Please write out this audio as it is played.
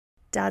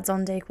Dads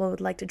on Dayquil would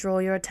like to draw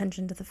your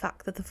attention to the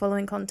fact that the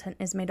following content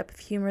is made up of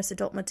humorous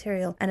adult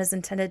material and is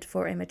intended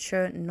for a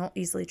mature, not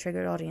easily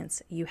triggered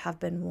audience. You have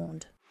been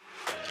warned.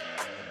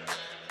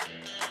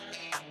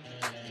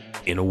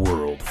 In a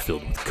world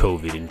filled with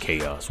COVID and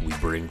chaos, we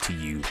bring to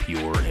you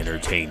pure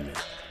entertainment.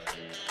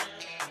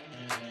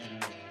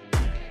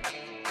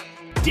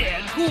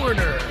 Dad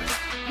Corner,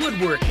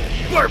 woodworking,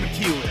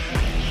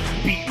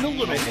 barbecuing, beating the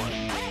little one.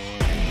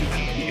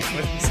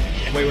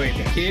 Wait,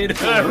 the kid?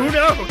 Who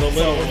knows? The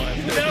little one.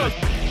 Who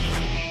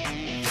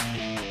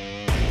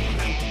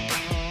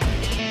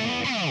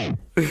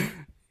knows?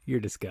 You're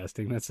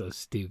disgusting. That's so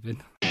stupid.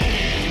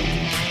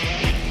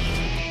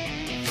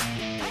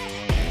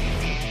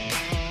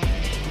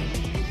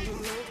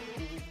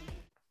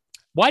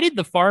 Why did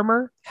the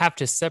farmer have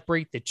to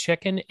separate the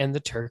chicken and the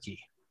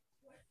turkey?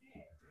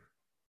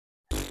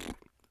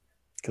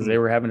 Because they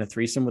were having a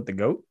threesome with the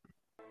goat?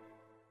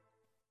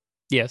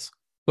 Yes.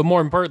 But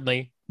more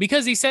importantly,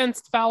 because he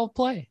sensed foul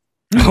play.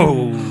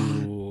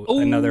 Oh,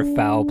 another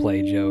foul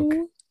play joke.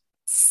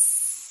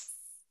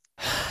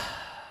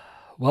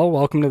 Well,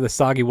 welcome to the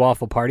Soggy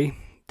Waffle Party.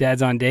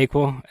 Dad's on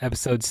Dayquil,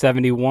 episode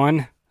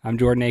 71. I'm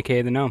Jordan,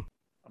 a.k.a. The Gnome.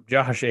 I'm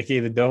Josh,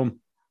 a.k.a. The Dome.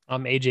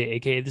 I'm AJ,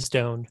 a.k.a. The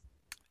Stone.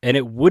 And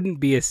it wouldn't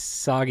be a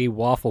Soggy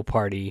Waffle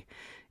Party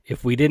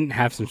if we didn't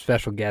have some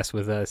special guests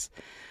with us.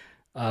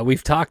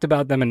 We've talked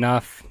about them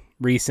enough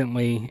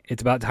recently.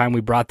 It's about time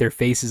we brought their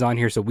faces on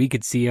here so we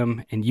could see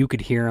them and you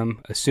could hear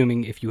them,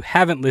 assuming if you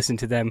haven't listened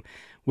to them,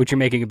 which you're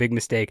making a big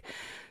mistake.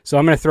 So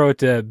I'm going to throw it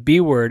to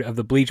B-Word of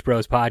the Bleach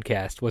Bros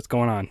podcast. What's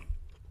going on?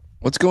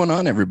 What's going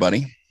on,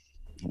 everybody?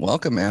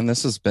 Welcome, man.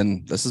 This has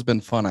been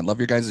fun. I love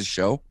your guys'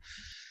 show.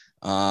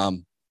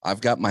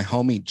 I've got my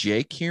homie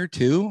Jake here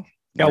too.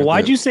 Yeah,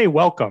 why'd you say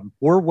welcome?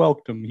 We're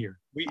welcome here.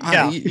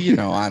 I don't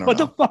know. What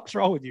the fuck's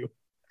wrong with you?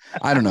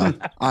 I don't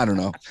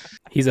know.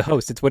 He's a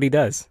host. It's what he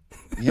does.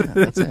 Yeah,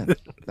 that's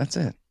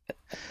it.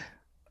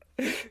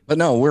 But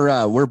no,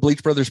 we're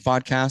Bleach Brothers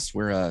podcast.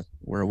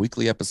 We're a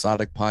weekly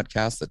episodic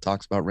podcast that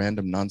talks about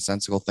random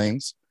nonsensical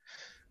things.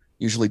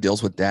 Usually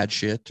deals with dad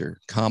shit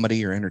or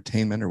comedy or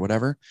entertainment or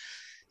whatever.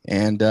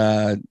 And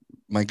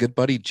my good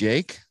buddy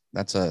Jake,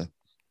 that's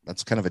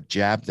kind of a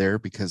jab there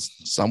because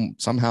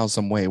somehow,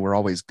 some way, we're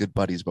always good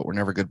buddies, but we're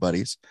never good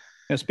buddies.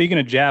 Now, speaking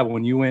of jab,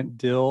 when you went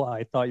dill,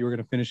 I thought you were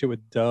going to finish it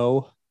with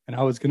dough. And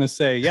I was going to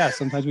say, yeah,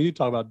 sometimes we do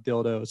talk about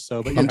dildos.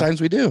 So, but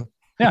sometimes we do.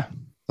 Yeah.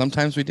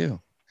 Sometimes we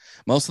do.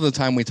 Most of the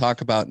time we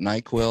talk about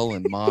NyQuil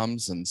and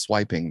moms and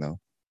swiping,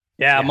 though.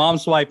 Yeah, Mom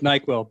Swipe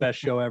NyQuil, best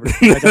show ever.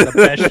 You guys are the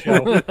best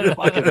show.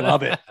 Fucking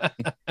love it.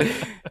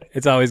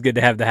 It's always good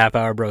to have the Half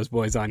Hour Bros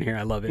boys on here.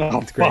 I love it. Oh,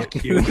 It's great.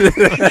 fuck you.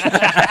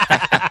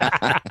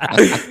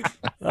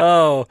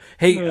 Oh,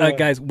 hey,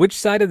 guys, which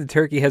side of the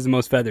turkey has the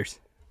most feathers?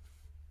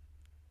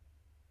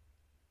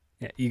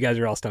 Yeah, you guys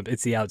are all stumped.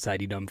 It's the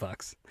outside, you dumb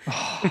fucks.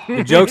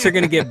 The jokes are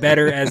going to get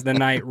better as the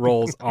night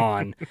rolls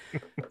on.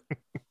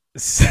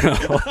 So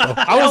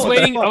I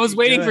was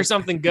waiting for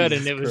something good,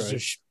 and it was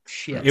just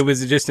shit. It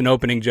was just an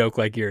opening joke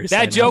like yours.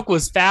 That joke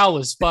was foul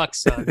as fuck,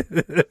 son.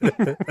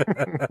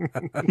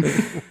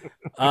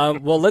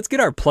 Well, let's get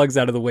our plugs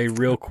out of the way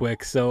real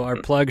quick. So our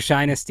plug,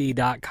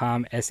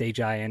 shinesty.com,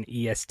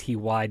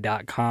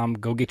 SHINESTY.com.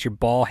 Go get your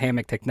ball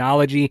hammock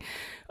technology.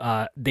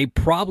 They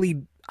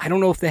probably, I don't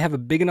know if they have a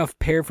big enough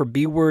pair for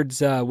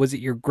B-Words. Was it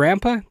your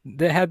grandpa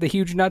that had the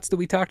huge nuts that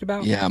we talked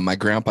about? Yeah, my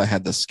grandpa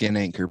had the skin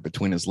anchor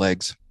between his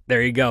legs.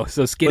 There you go.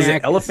 So skin Was it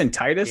anchor.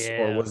 elephantitis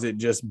or was it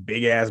just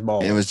big ass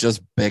balls? It was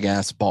just big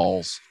ass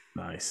balls.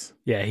 Nice.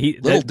 Yeah,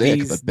 but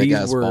big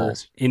ass were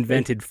balls.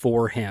 invented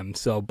for him.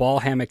 So ball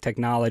hammock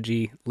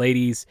technology,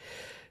 ladies,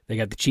 they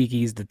got the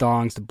cheekies, the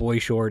thongs, the boy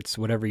shorts,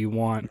 whatever you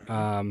want.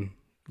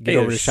 Get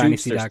over to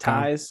shinesty.com.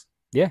 Ties.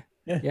 Yeah,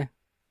 Yeah,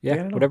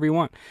 whatever you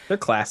want. They're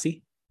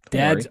classy.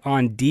 Dad's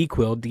on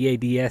Dayquil,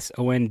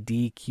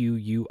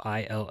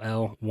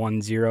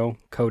 DADSONDQUILL 10.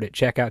 Code at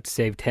checkout to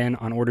save 10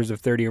 on orders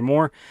of 30 or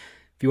more.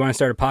 If you want to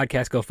start a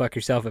podcast, go fuck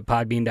yourself at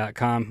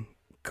podbean.com.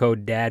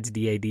 Code DADS,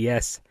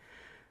 DADS.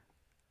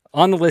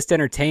 On the List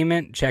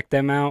Entertainment, check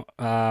them out.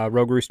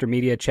 Rogue Rooster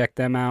Media, check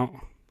them out.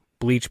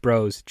 Bleach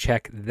Bros,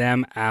 check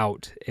them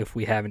out if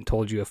we haven't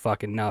told you a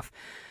fuck enough.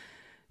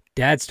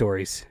 Dad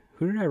stories.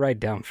 Who did I write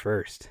down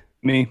first?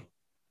 Me.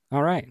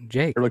 All right,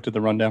 Jake. I looked at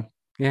the rundown.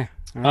 Yeah.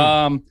 All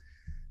right.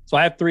 So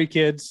I have 3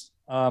 kids.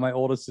 My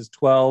oldest is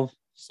 12.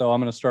 So I'm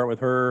going to start with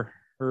her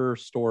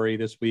story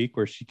this week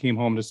where she came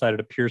home and decided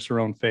to pierce her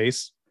own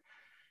face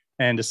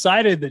and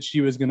decided that she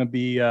was going to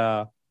be,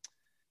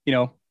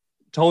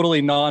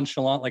 totally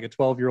nonchalant like a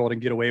 12-year-old and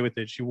get away with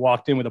it. She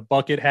walked in with a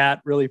bucket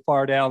hat really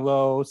far down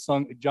low,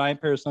 giant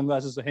pair of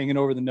sunglasses hanging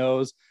over the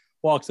nose,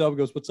 walks up and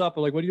goes, "What's up?"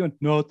 I'm like, "What are you doing?"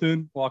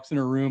 "Nothing." Walks in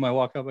her room. I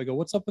walk up. I go,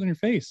 "What's up on your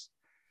face?"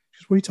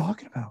 She goes, "What are you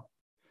talking about?"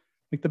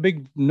 Like the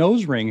big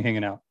nose ring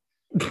hanging out.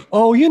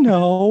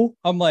 "Oh,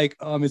 I'm like,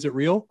 is it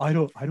real?" I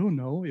don't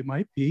know. It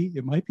might be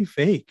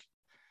fake.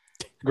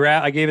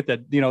 I gave it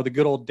the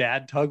good old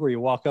dad tug where you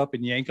walk up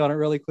and yank on it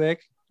really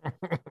quick.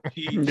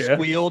 He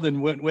squealed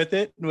and went with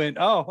it and went,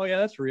 oh yeah,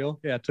 that's real.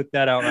 Yeah, took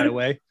that out right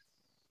away.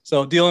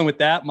 So dealing with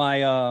that,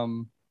 my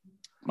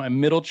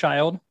middle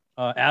child,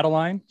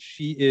 Adeline,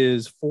 she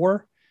is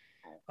 4.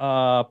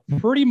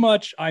 Pretty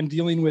much I'm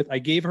dealing with, I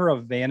gave her a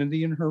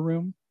vanity in her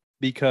room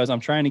because I'm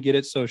trying to get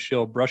it so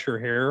she'll brush her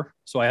hair.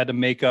 So I had to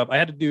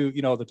do,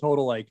 the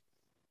total like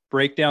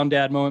breakdown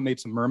dad moment, made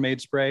some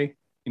mermaid spray,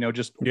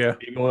 just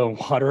baby oil and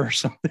water or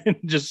something,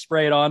 just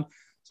spray it on.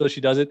 So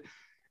she does it.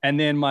 And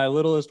then my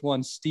littlest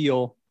one,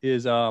 Steel,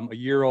 is a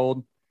year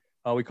old.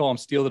 We call him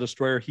Steel the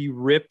Destroyer. He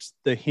ripped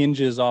the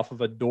hinges off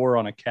of a door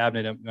on a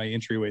cabinet at my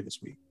entryway this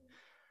week.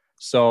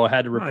 So I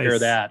had to repair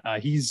that.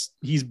 He's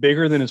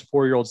bigger than his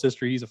 4-year-old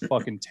sister. He's a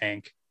fucking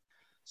tank.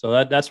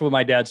 So that's what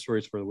my dad's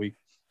stories for the week.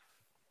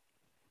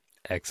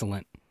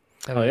 Excellent.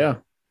 Oh yeah.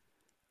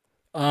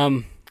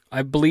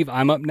 I believe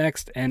I'm up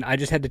next, and I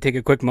just had to take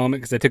a quick moment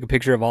because I took a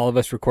picture of all of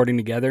us recording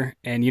together.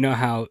 And you know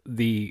how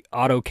the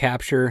auto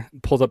capture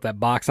pulls up that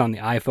box on the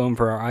iPhone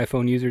for our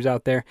iPhone users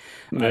out there?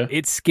 Yeah.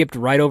 It skipped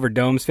right over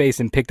Dome's face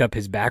and picked up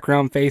his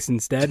background face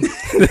instead.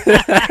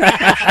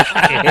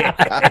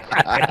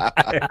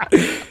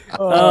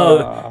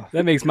 Oh,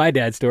 that makes my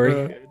dad's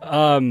story.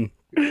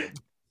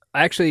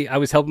 Actually, I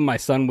was helping my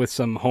son with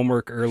some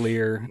homework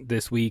earlier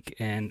this week,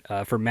 and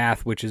for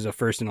math, which is a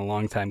first in a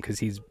long time because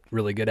he's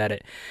really good at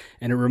it.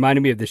 And it reminded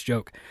me of this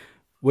joke.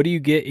 What do you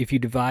get if you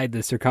divide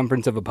the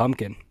circumference of a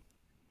pumpkin?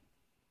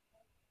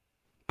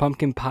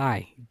 Pumpkin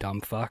pie,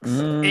 dumb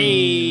fucks.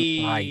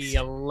 Hey, Nice.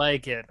 I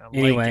like it.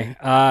 Anyway,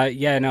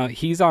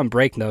 he's on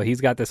break though.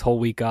 He's got this whole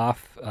week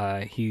off.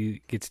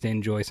 He gets to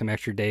enjoy some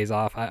extra days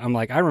off. I'm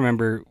like, I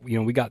remember,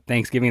 we got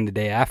Thanksgiving and the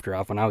day after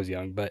off when I was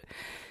young, but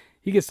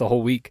he gets the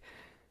whole week.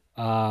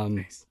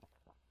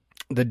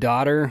 The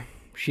daughter,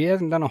 she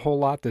hasn't done a whole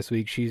lot this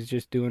week. She's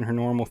just doing her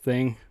normal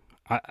thing.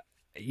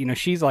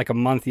 She's like a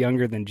month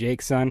younger than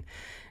Jake's son,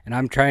 and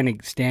I'm trying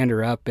to stand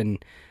her up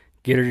and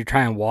get her to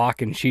try and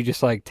walk, and she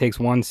just like takes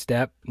one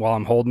step while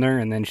I'm holding her,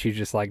 and then she's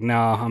just like, no,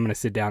 I'm going to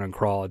sit down and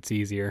crawl. It's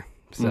easier.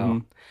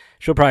 So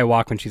she'll probably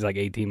walk when she's like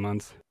 18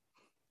 months.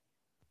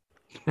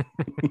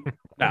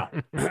 Now,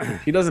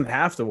 she doesn't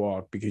have to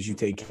walk because you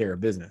take care of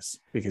business,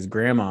 because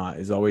grandma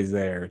is always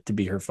there to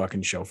be her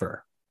fucking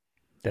chauffeur.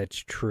 That's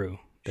true.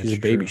 She's a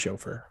baby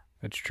chauffeur.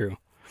 That's true.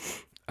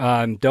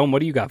 Dome,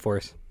 what do you got for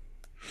us?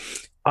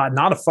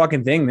 Not a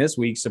fucking thing this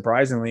week,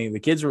 surprisingly. The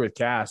kids were with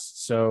Cass,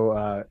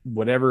 so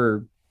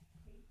whatever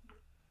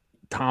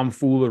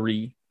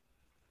tomfoolery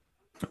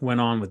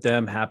went on with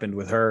them happened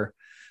with her.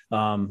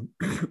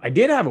 I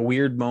did have a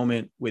weird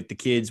moment with the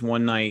kids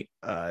one night.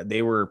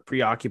 They were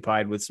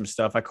preoccupied with some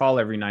stuff. I call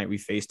every night. We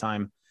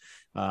FaceTime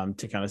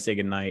to kind of say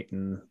goodnight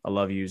and I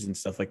love yous and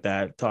stuff like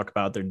that, talk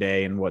about their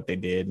day and what they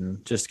did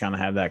and just kind of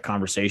have that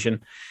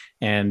conversation.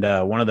 And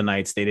one of the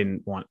nights they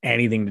didn't want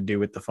anything to do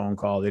with the phone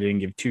call. They didn't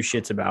give 2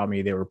 shits about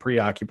me. They were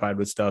preoccupied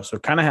with stuff. So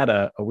kind of had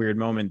a weird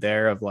moment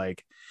there of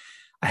like,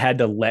 I had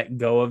to let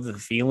go of the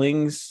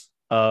feelings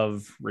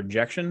of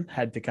rejection,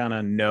 had to kind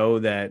of know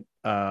that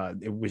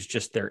it was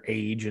just their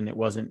age and it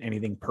wasn't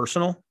anything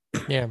personal.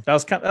 Yeah. That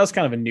was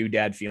kind of a new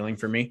dad feeling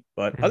for me.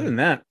 But other than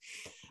that,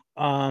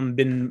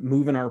 been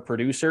moving our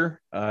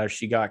producer.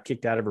 She got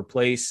kicked out of her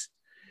place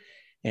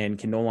and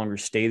can no longer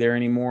stay there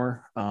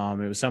anymore.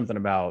 It was something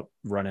about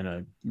running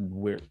a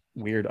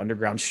weird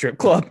underground strip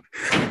club.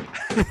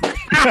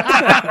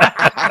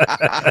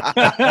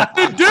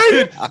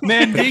 Dude,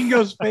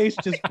 Mandingo's face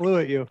just flew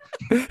at you.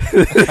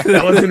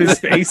 That wasn't his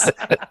face.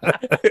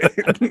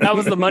 That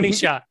was the money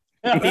shot.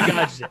 He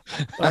dodged it.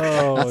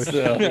 Oh,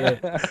 So,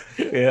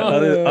 yeah.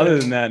 Other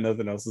than that,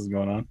 nothing else is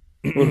going on.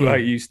 What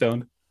about you,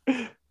 Stone?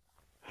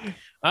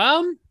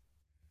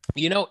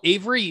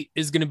 Avery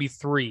is going to be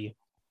 3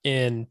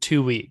 in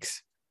 2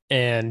 weeks,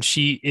 and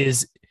she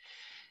is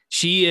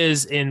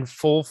in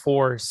full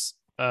force.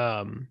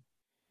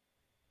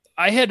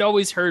 I had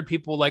always heard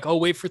people like, oh,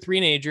 wait for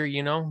 3-nager,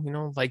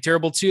 like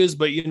terrible twos,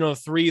 but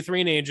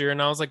 3-nager.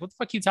 And I was like, what the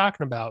fuck are you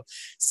talking about?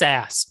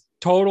 Sass,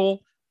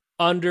 total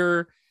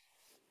under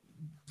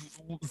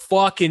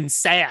fucking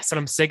sass. And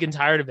I'm sick and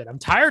tired of it. I'm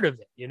tired of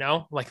it,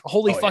 like,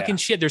 holy fucking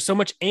shit. There's so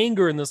much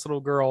anger in this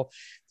little girl.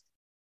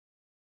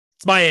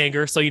 It's my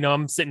anger. So,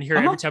 I'm sitting here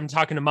every time I'm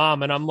talking to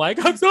mom and I'm like,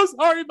 I'm so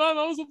sorry, mom.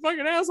 I was a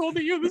fucking asshole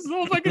to you. This is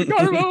all fucking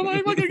garbage. Oh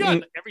my fucking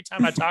God. Every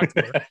time I talk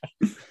to her,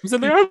 I'm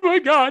sitting there, oh my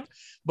God.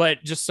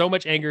 But just so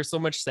much anger, so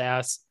much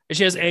sass. And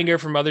she has anger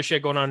from other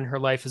shit going on in her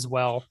life as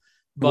well.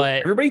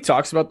 But everybody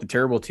talks about the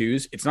terrible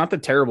twos. It's not the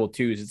terrible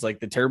twos. It's like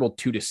the terrible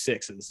 2 to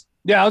 6s.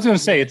 Yeah, I was going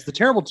to say it's the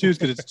terrible twos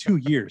because it's 2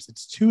 years.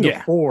 It's 2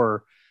 to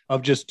 4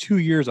 of just 2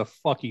 years of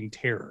fucking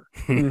terror.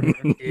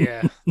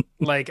 Yeah.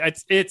 Like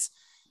it's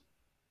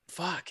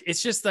fuck.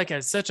 It's just like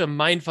such a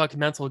mindfuck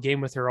mental game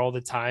with her all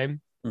the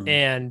time. Mm-hmm.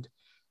 And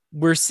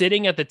we're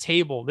sitting at the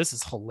table. This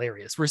is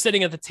hilarious. We're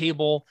sitting at the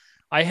table.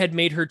 I had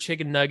made her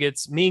chicken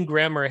nuggets. Me and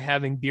grandma are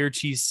having beer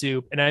cheese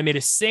soup. And I made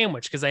a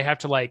sandwich because I have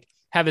to like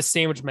have a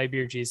sandwich in my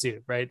beer cheese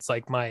soup, right? It's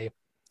like my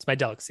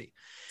delicacy.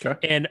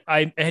 Okay. And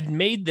I had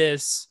made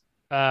this,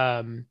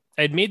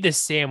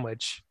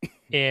 sandwich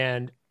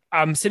and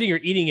I'm sitting here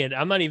eating it.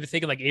 I'm not even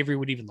thinking like Avery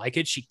would even like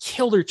it. She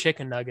killed her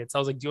chicken nuggets. I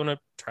was like, do you want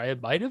to try a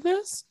bite of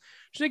this?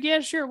 She's like, yeah,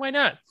 sure, why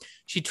not?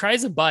 She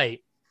tries a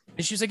bite,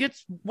 and she's like,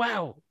 it's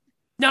wow,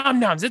 nom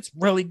noms, it's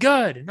really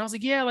good. And I was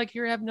like, yeah, like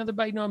here, have another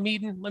bite. No, I'm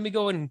eating. Let me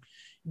go and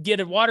get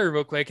a water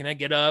real quick. And I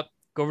get up,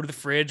 go over to the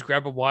fridge,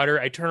 grab a water.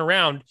 I turn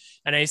around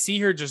and I see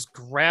her just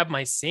grab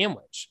my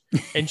sandwich,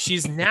 and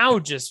she's now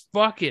just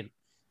fucking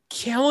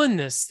killing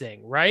this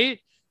thing, right?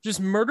 Just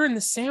murdering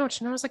the sandwich.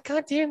 And I was like,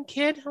 God damn,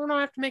 kid, I don't know,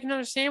 I have to make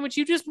another sandwich.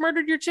 You just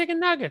murdered your chicken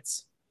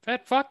nuggets,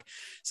 fat fuck.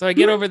 So I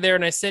get over there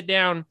and I sit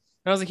down, and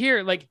I was like,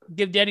 here, like,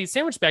 give daddy a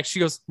sandwich back. She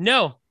goes,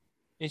 no.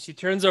 And she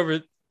turns over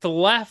to the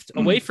left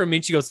away from me,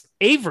 and she goes,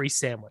 Avery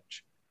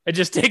sandwich. It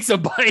just takes a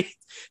bite.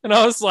 And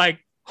I was like,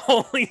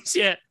 holy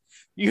shit,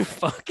 you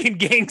fucking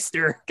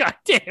gangster. God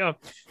damn.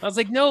 I was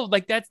like, no,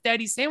 like, that's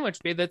daddy's sandwich,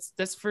 babe.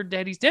 That's for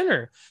daddy's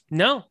dinner.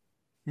 No,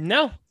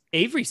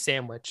 Avery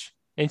sandwich.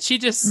 And she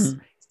just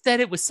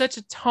said it with such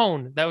a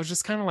tone that was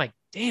just kind of like,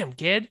 damn,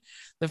 kid,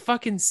 the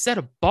fucking set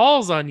of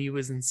balls on you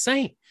is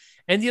insane.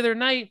 And the other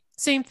night,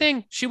 same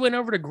thing. She went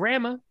over to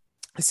grandma,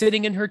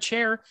 sitting in her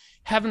chair,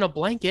 having a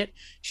blanket.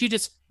 She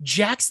just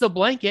jacks the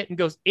blanket and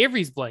goes,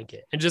 Avery's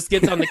blanket, and just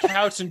gets on the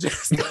couch and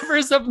just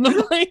covers up in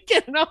the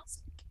blanket. And I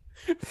was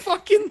like,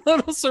 fucking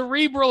little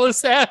cerebral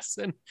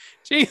assassin.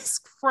 Jesus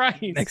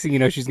Christ. Next thing you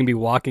know, she's gonna be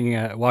walking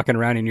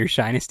around in your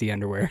Shinesty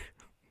underwear.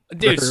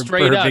 Dude, for her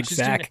straight up. big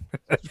sack.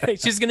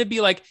 She's gonna be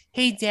like,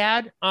 hey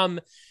dad,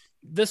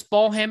 this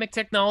ball hammock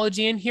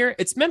technology in here,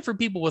 it's meant for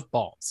people with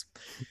balls.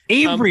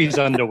 Avery's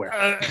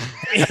underwear.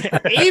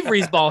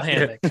 Avery's ball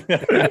hammock.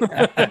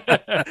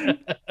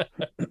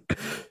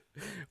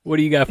 What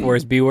do you got for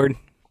us, B-word?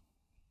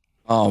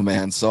 Oh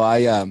man, so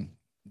I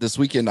this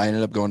weekend I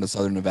ended up going to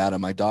Southern Nevada.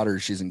 My daughter,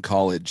 she's in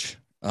college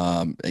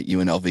at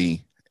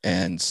UNLV,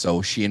 and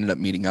so she ended up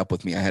meeting up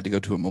with me. I had to go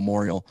to a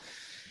memorial.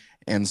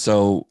 And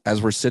so as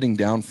we're sitting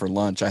down for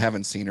lunch, I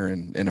haven't seen her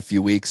in a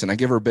few weeks, and I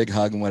give her a big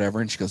hug and whatever.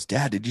 And she goes,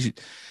 Dad, did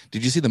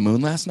you see the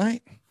moon last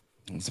night?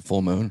 It was a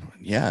full moon.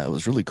 Yeah, it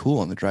was really cool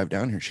on the drive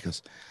down here. She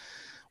goes,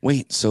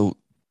 wait, so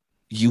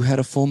you had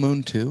a full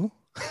moon too?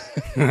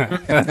 Yeah,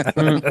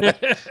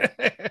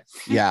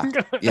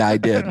 I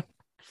did.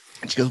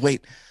 And she goes,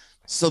 wait,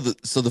 so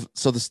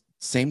the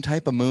same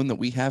type of moon that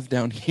we have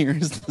down here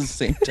is the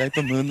same type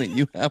of moon that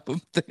you have up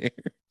there?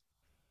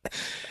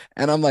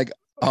 And I'm like,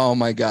 oh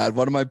my God,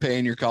 what am I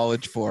paying your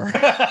college for?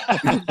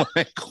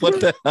 Like, what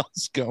the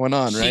hell's going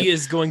on, right? She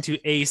is going to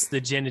ace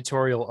the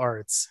janitorial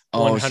arts. 100%.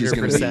 Oh, she's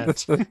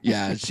gonna be,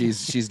 yeah,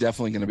 she's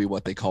definitely going to be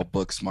what they call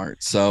book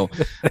smart. So,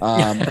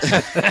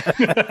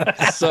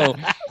 so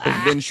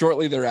then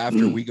shortly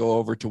thereafter, we go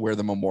over to where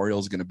the memorial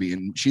is going to be,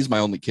 and she's my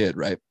only kid,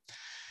 right?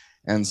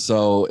 And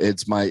so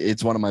it's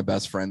one of my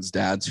best friend's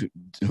dads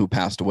who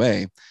passed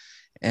away.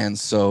 And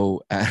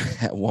so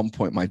at one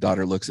point, my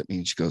daughter looks at me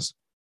and she goes,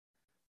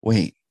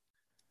 wait,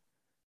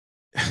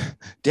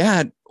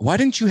 Dad, why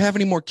didn't you have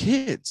any more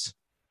kids?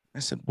 I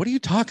said, what are you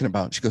talking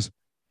about? She goes,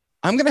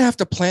 I'm going to have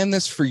to plan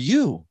this for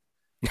you.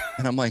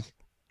 And I'm like,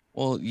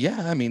 well,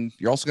 yeah, I mean,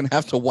 you're also going to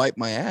have to wipe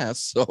my ass.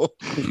 So,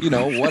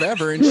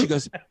 whatever. And she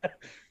goes,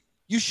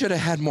 you should have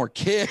had more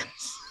kids.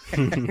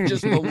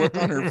 Just the look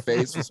on her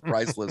face was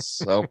priceless.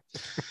 So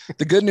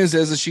the good news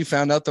is she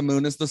found out the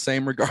moon is the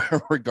same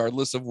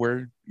regardless of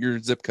where your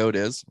zip code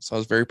is. So I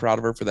was very proud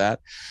of her for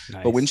that.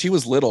 Nice. But when she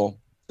was little,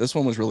 this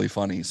one was really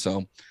funny.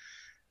 So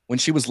when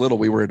she was little,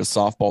 we were at a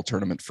softball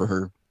tournament for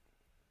her.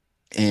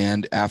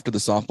 And after the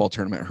softball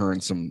tournament, her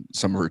and some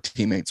of her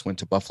teammates went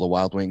to Buffalo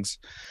Wild Wings.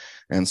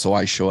 And so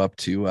I show up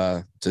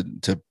to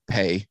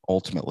pay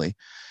ultimately.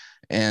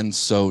 And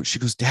so she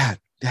goes, Dad,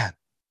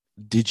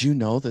 did you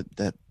know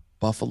that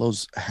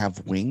buffaloes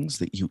have wings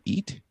that you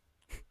eat?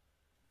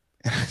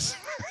 And I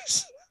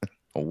said,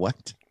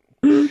 what?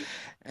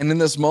 And in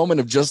this moment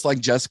of just like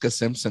Jessica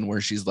Simpson,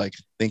 where she's like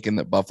thinking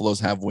that buffaloes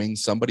have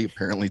wings, somebody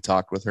apparently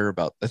talked with her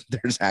about that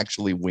there's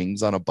actually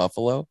wings on a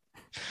buffalo.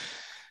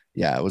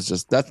 Yeah, it was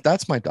just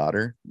that's my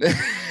daughter. I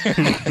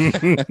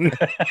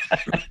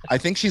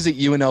think she's at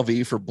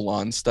UNLV for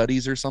blonde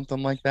studies or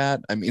something like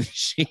that. I mean,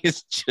 she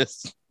is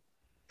just.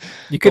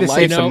 You could have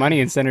saved some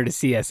money and sent her to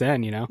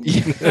CSN,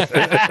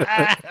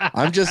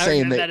 I'm just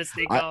saying that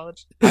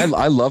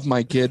I love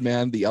my kid,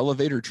 man. The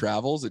elevator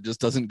travels. It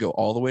just doesn't go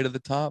all the way to the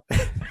top.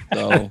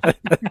 So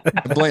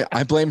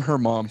I blame her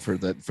mom for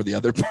the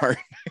other part.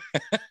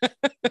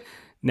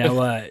 Now,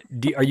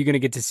 are you going to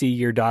get to see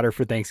your daughter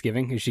for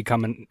Thanksgiving? Is she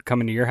coming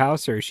to your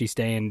house, or is she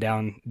staying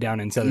down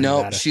in Southern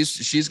Nevada? No,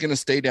 she's going to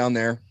stay down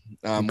there.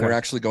 Okay. We're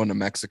actually going to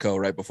Mexico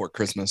right before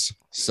Christmas.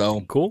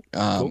 So cool.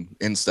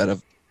 Instead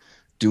of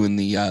doing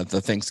the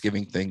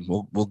Thanksgiving thing,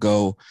 we'll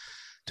go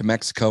to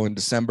Mexico in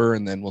December,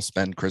 and then we'll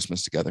spend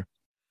Christmas together.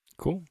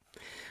 Cool.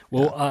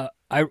 Well,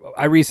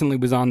 I recently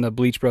was on the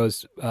Bleach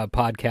Bros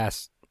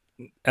podcast.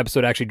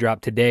 Episode actually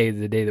dropped today,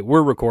 the day that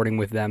we're recording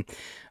with them.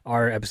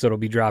 Our episode will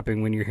be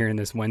dropping when you're hearing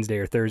this Wednesday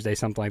or Thursday,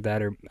 something like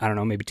that, or I don't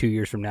know, maybe 2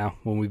 years from now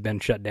when we've been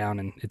shut down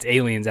and it's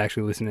aliens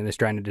actually listening to this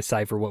trying to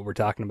decipher what we're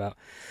talking about.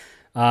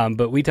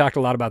 But we talked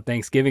a lot about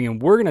Thanksgiving,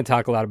 and we're going to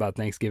talk a lot about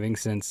Thanksgiving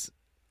since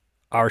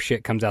our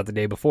shit comes out the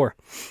day before.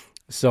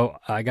 So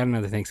I got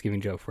another Thanksgiving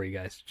joke for you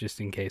guys,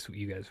 just in case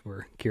you guys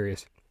were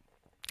curious.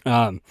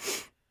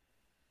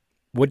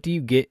 What do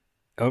you get?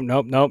 Oh,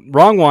 nope.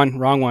 Wrong one.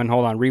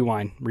 Hold on.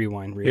 Rewind.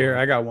 Here,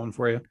 I got one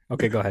for you.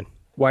 Okay, go ahead.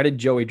 Why did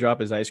Joey drop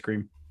his ice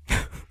cream?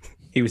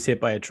 He was hit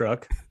by a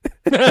truck.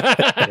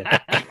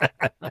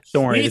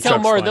 Don't worry. You the tell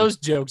truck's more of fine. those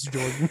jokes,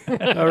 Jordan.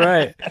 All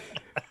right.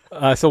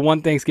 So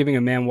one Thanksgiving,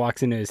 a man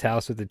walks into his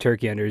house with a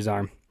turkey under his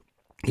arm.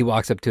 He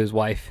walks up to his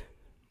wife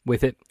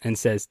with it and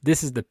says,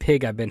 "This is the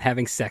pig I've been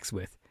having sex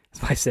with."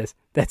 His wife says,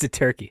 "That's a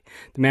turkey."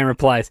 The man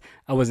replies,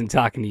 "I wasn't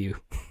talking to you."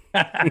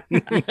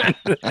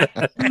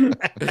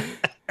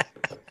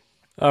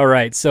 All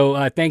right.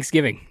 So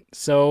Thanksgiving.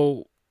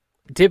 So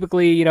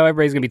typically,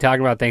 everybody's going to be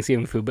talking about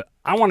Thanksgiving food, but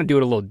I want to do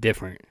it a little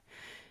different.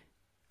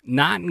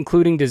 Not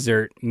including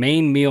dessert,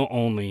 main meal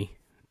only,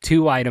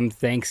 2-item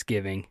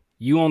Thanksgiving.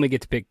 You only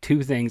get to pick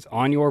 2 things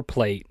on your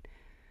plate.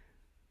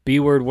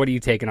 B-word, what are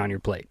you taking on your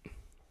plate?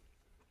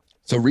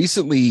 So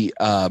recently,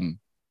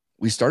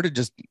 we started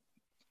just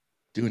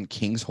doing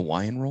King's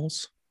Hawaiian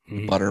rolls,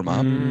 butter them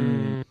up.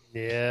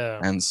 Yeah.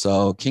 And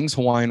so King's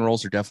Hawaiian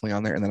rolls are definitely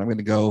on there. And then I'm going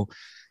to go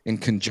in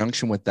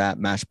conjunction with that,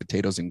 mashed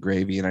potatoes and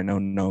gravy. And I know,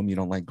 Noam, you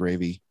don't like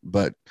gravy,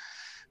 but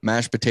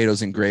mashed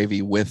potatoes and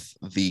gravy with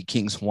the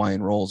King's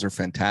Hawaiian rolls are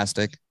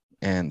fantastic.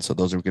 And so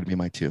those are going to be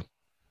my 2.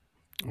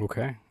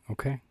 Okay.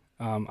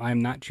 I'm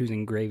not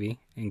choosing gravy,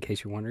 in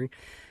case you're wondering.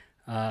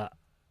 I'm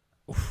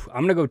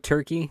going to go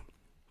turkey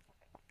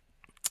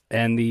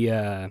and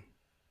the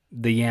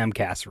yam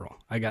casserole.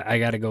 I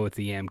got to go with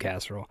the yam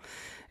casserole.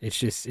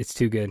 It's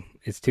too good.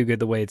 It's too good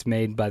the way it's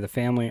made by the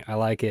family. I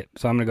like it.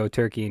 So I'm going to go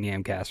turkey and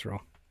yam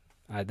casserole.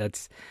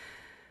 That's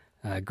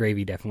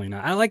gravy, definitely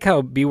not. I like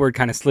how B-word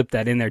kind of slipped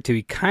that in there too.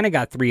 He kind of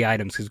got 3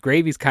 items because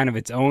gravy's kind of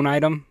its own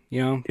item,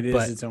 It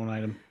is its own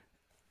item.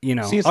 See,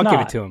 it's I'll give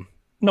not. it to him.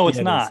 No, it's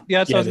Yeah, it not. is. Yeah,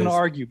 that's what I was Yeah, it going to is.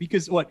 argue.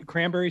 Because what,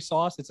 cranberry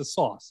sauce? It's a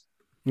sauce.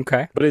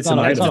 Okay. But it's not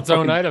an a- item. It's its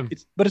own item.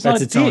 But it's That's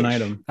not a its own dish.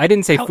 item. I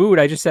didn't say How- food.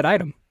 I just said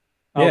item.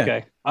 Yeah.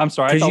 Okay. I'm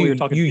sorry. I Because thought we were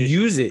talking you dish.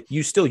 use it.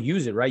 You still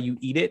use it, right? You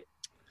eat it.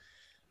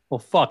 Well,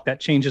 fuck, that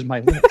changes my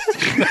list.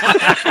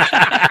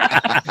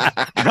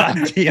 God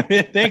damn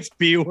it. Thanks,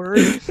 B-word.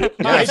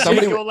 Yeah, if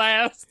somebody, go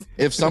last.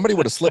 if somebody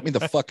would have slipped me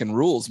the fucking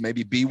rules,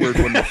 maybe B-word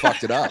wouldn't have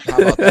fucked it up. How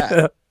about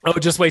that? Oh,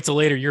 just wait till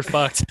later. You're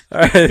fucked.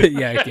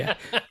 Yeah.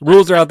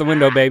 Rules are out the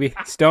window, baby.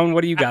 Stone,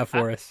 what do you got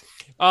for us?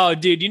 Oh,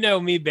 dude, you know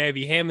me,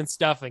 baby. Ham and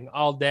stuffing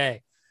all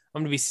day.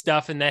 I'm gonna be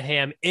stuffing that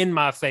ham in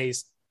my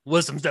face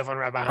with some stuffing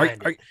right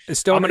behind it.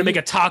 Stone, I'm gonna make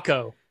a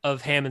taco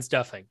of ham and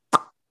stuffing.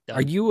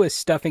 Are you a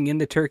stuffing in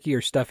the turkey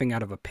or stuffing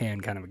out of a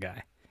pan kind of a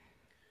guy?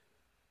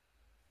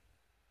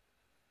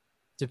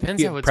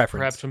 Depends You how have it's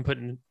preference. prepped and put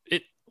in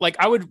it. Like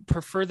I would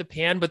prefer the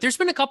pan, but there's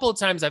been a couple of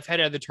times I've had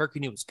it out of the turkey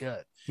and it was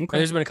good. And Okay.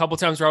 there's been a couple of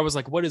times where I was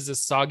like, "What is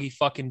this soggy,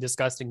 fucking,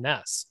 disgusting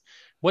mess?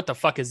 What the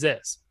fuck is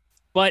this?"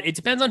 But it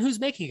depends on who's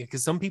making it,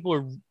 because some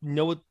people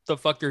know what the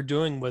fuck they're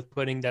doing with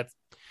putting that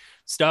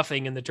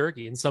stuffing in the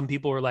turkey, and some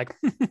people are like,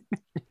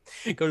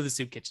 "Go to the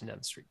soup kitchen down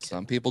the street." kid."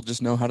 Some people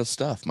just know how to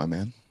stuff, my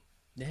man.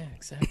 Yeah,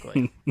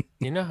 exactly.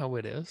 You know how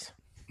it is.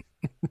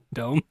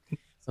 Dome.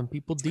 Some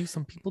people do,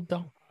 some people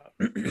don't.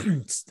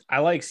 I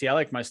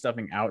like my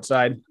stuffing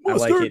outside. I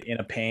like it in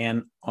a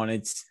pan on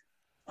its.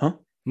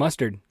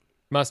 Mustard.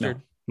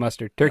 Mustard.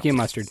 Mustard. Turkey and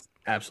mustard.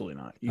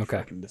 Absolutely not. You Okay.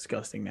 fucking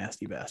disgusting,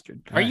 nasty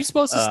bastard. Are you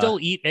supposed to still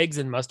eat eggs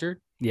and mustard?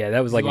 Yeah,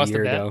 that was You like a lost a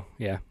year bet? ago.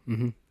 Yeah.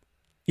 Mm-hmm.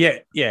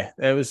 Yeah,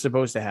 that was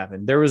supposed to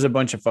happen. There was a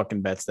bunch of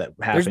fucking bets that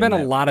happened. There's been a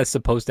that- lot of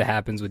supposed to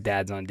happens with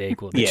dads on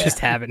Dayquil that Yeah. just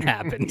haven't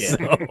happened. Yeah. So.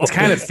 It's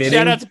kind of fitting.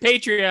 Shout out to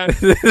Patreon.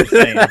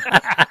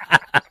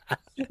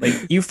 Like,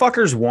 you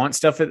fuckers want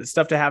stuff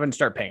to happen,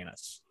 start paying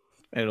us.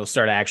 And it'll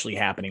start actually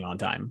happening on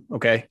time.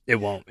 Okay. It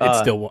won't. It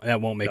Uh, still won't. That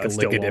won't make no, a it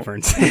still lick of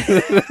won't.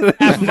 difference.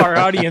 Half of our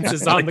audience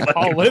is on the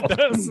call with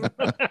us.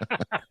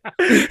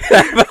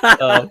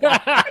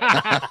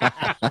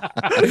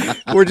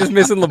 We're just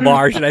missing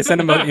Labar. Should I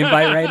send him an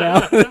invite right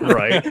now?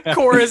 Right.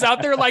 Cora's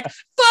out there like,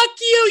 "Fuck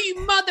you, you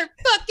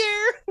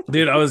motherfucker."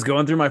 Dude, I was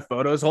going through my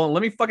photos. Hold on.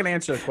 Let me fucking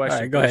answer the question.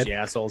 All right, go first, ahead. You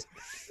assholes.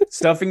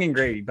 Stuffing and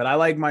gravy. But I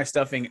like my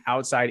stuffing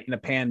outside in a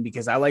pan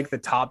because I like the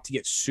top to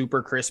get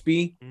super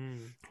crispy.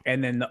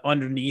 And then the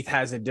underneath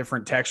has a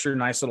different texture,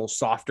 nice little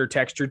softer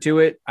texture to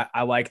it.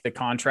 I like the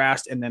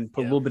contrast, and then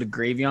put a little bit of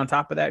gravy on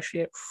top of that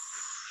shit.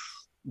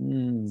 I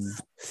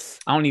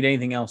don't need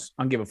anything else.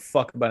 I don't give a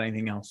fuck about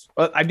anything else.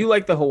 I do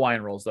like the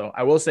Hawaiian rolls, though.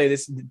 I will say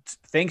this: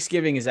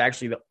 Thanksgiving is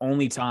actually the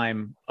only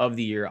time of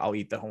the year I'll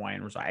eat the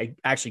Hawaiian rolls. I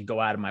actually go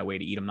out of my way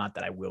to eat them. Not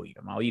that I will eat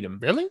them. I'll eat them.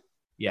 Really?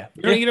 Yeah.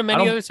 You don't eat them I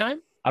any don't- other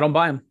time? I don't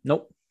buy them.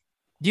 Nope.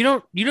 You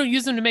don't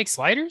use them to make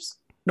sliders?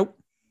 Nope.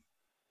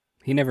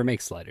 He never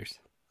makes sliders.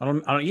 I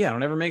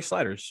don't ever make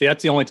sliders. See,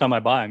 that's the only time I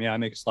buy them. Yeah, I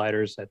make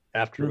sliders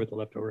after with the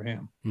leftover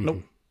ham.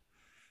 Nope.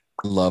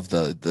 Love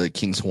the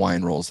King's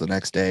Hawaiian rolls the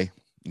next day.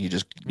 You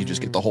just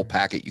get the whole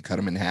packet. You cut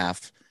them in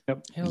half,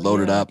 load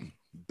it up,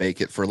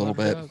 bake it for a little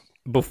bit.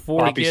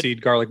 Before Or Poppy get-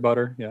 seed, garlic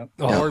butter. Yeah.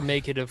 Oh. Or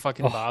make it a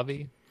fucking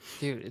bobby.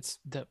 Dude, it's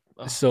the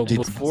So Did-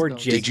 before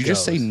Jake Did you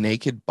just say goes-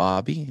 naked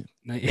Bobby?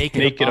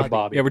 Naked of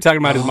Bobby. Yeah, we're talking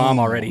about his mom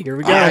already. Here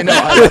we go. I know.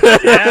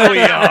 Yeah, we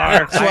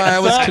are. That's why I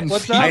was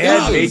What's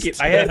confused.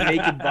 up? I had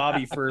naked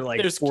Bobby for like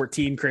There's-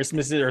 14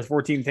 Christmases or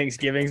 14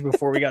 Thanksgivings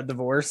before we got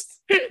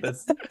divorced.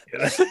 That's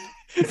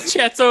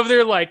Chat's over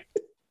there like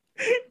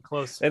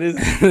close. that is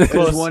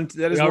Close. one.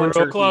 That is Yeah, we're one real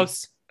turkey.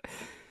 close.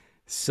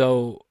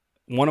 So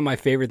one of my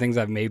favorite things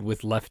I've made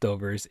with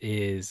leftovers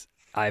is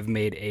I've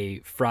made a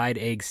fried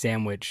egg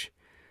sandwich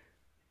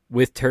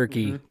with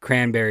turkey,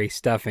 cranberry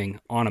stuffing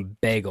on a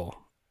bagel.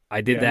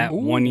 I did Yeah. that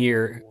 1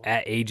 year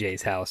at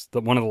AJ's house.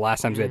 One of the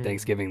last times we had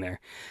Thanksgiving there.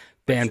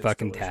 That's just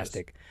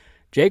Fan-fucking-tastic.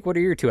 Jake, what are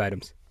your 2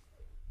 items?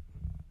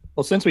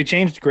 Well, since we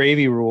changed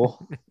gravy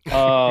rule,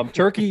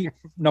 turkey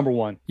number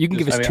one. You can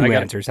Just- give us I mean, two I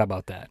gotta- answers. How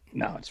about that?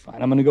 No, it's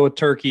fine. I'm gonna go with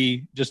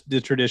turkey, just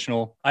the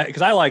traditional.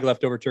 Because I like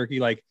leftover turkey,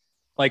 like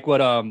what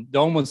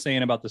Dome was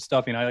saying about the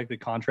stuffing. I like the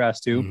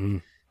contrast too,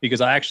 Mhm. because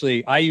I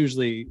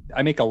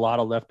make a lot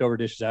of leftover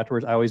dishes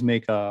afterwards. I always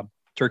make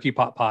turkey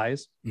pot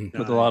pies Mm.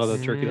 with a lot of the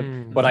turkey,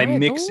 Mm. but I Right.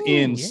 mix Ooh,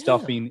 in yeah.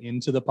 stuffing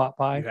into the pot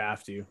You pie.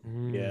 have to.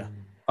 Yeah.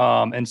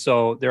 And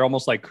so they're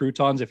almost like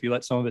croutons if you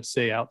let some of it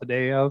stay out the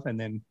day of, and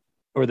then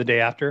or the day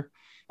after,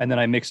 and then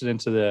I mix it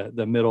into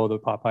the middle of the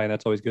pot pie, and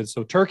that's always good.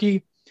 So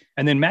turkey,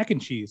 and then mac and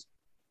cheese.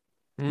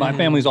 My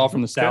family's all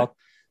from the Okay. South.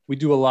 We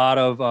do a lot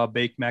of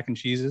baked mac and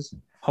cheeses.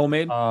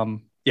 Homemade,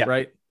 Yeah,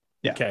 right?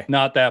 yeah. Okay.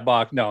 Not that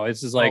box. No, it's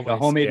just like a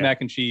Always, homemade yeah.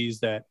 mac and cheese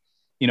that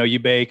you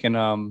bake,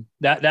 and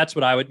that's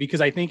what I would,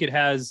 because I think it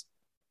has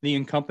the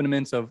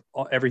accompaniments of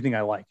everything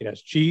I like. It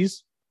has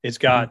cheese. It's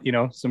got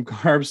some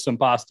carbs, some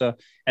pasta,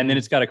 and then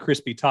it's got a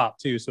crispy top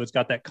too. So it's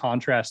got that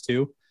contrast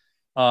too.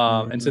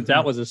 And since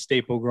that was a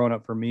staple growing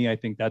up for me, I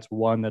think that's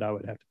one that I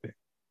would have to pick.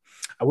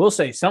 I will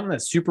say something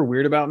that's super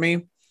weird about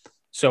me.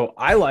 So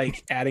I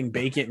like adding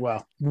bacon.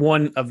 Well,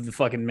 one of the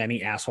fucking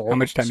many assholes. How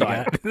much time so you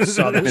I got?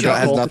 saw the It has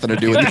chuckle. nothing to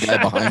do with the guy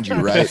behind you,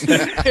 right?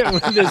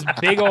 With this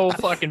big old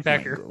fucking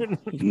pecker.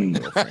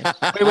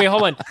 Wait,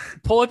 hold on.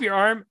 Pull up your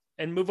arm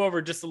and move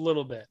over just a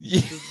little bit.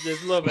 Just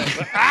a little bit.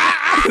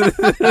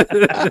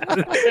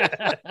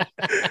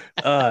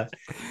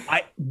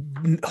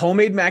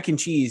 Homemade mac and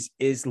cheese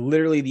is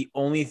literally the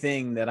only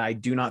thing that I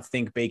do not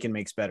think bacon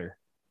makes better.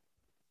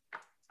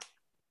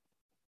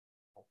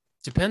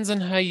 Depends on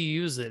how you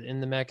use it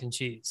in the mac and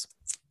cheese.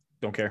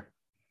 Don't care.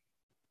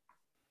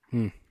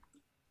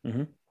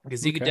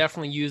 Because you could Okay.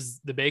 definitely use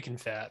the bacon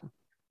fat.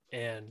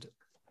 And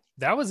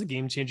that was a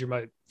game changer.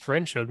 My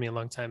friend showed me a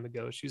long time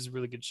ago. She was a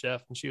really good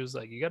chef. And she was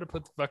like, you got to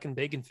put the fucking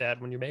bacon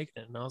fat when you're making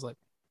it. And I was like,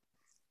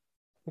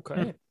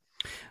 okay.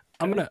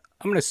 I'm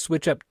gonna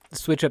switch up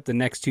the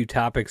next two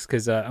topics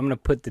because I'm gonna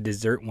put the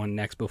dessert one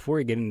next. Before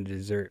we get into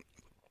dessert,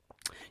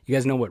 you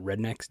guys know what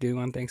rednecks do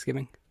on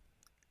Thanksgiving?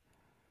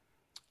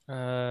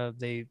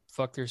 They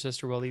fuck their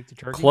sister while they eat the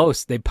turkey.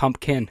 Close. They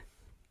pumpkin.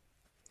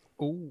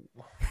 Ooh.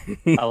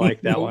 I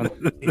like that one.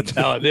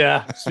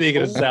 Yeah.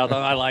 Speaking of South,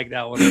 I like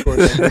that one. Of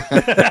course.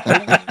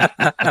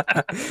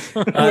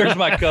 Where's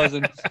my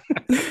cousin?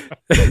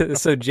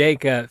 So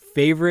Jake,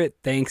 favorite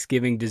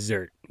Thanksgiving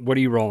dessert? What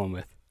are you rolling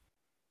with?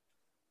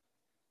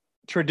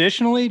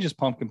 Traditionally, just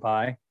pumpkin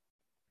pie.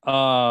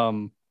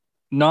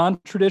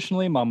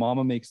 Non-traditionally, my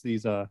mama makes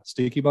these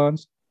sticky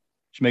buns.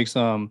 She makes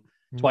them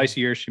twice a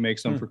year. She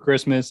makes them for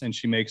Christmas and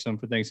she makes them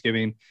for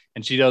Thanksgiving.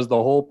 And she does the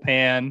whole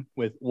pan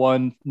with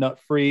one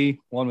nut-free,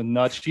 one with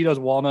nuts. She does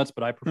walnuts,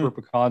 but I prefer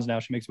pecans now.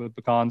 She makes it with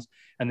pecans,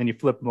 and then you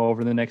flip them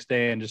over the next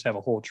day and just have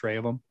a whole tray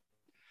of them.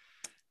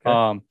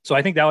 Okay. So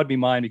I think that would be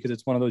mine because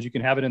it's one of those you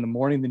can have it in the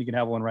morning, then you can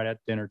have one right at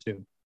dinner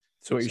too.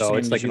 So what you're So saying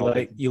it's is like an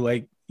old-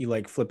 you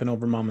like flipping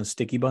over mama's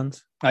sticky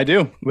buns I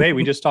do. Wait,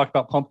 we just talked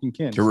about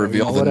pumpkin To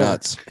reveal the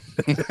nuts.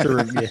 to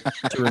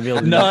reveal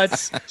the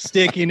nuts,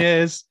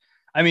 stickiness.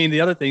 I mean,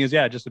 the other thing is,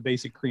 just a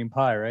basic cream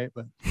pie, right?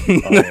 But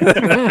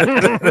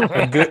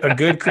a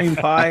good cream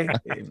pie.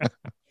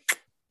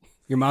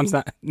 Your mom's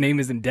name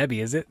isn't Debbie,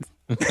 is it?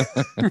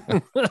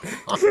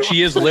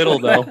 she is little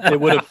though. It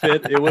would have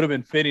fit. It would have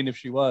been fitting if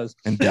she was.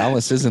 And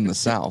Dallas is in the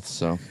South,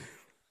 so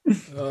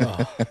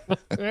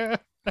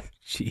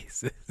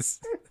Jesus.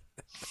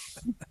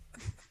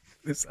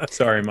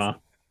 Sorry, Ma.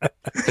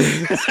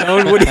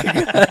 Stone, what do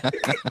you got?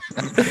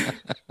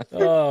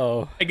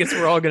 Oh. I guess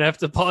we're all going to have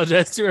to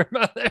apologize to our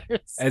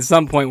mothers. At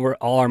some point, where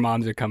all our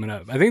moms are coming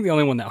up. I think the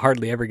only one that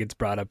hardly ever gets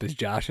brought up is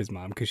Josh's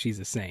mom because she's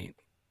a saint.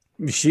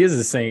 She is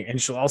a saint, and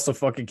she'll also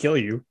fucking kill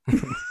you. I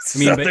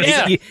mean, but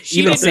Yeah, she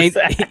even is saints,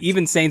 that.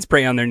 even saints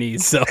pray on their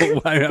knees. So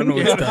I don't know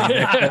what's done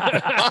there.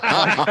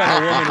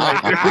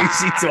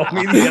 She told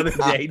me the other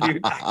day,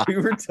 dude. We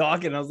were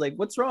talking. I was like,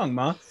 "What's wrong,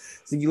 Ma?"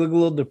 So you look a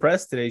little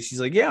depressed today.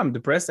 She's like, "Yeah, I'm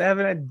depressed. I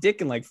haven't had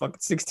dick in like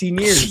fucking 16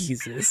 years."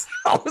 Jesus,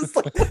 I was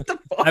like, "What the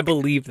fuck?" I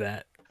believe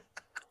that.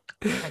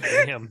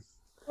 Damn.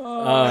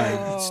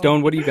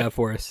 Stone, what do you got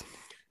for us?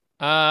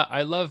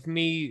 I love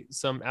me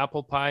some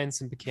apple pie and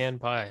some pecan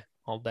pie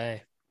all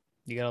day.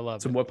 You gotta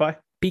love Some it. what pie?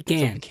 Some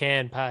Pecan.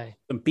 pecan pie.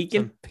 Some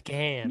pecan. Some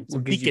pecan. Some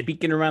Some pecan.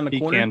 peeking around the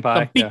corner. Pecan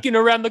pie. I'm peeking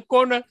around the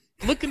corner,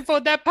 looking for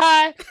that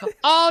pie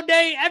all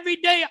day, every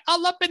day,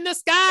 all up in the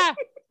sky.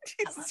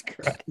 Jesus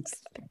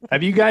Christ.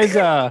 Have you guys,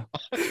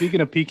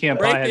 speaking of pecan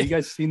pie, Right. have you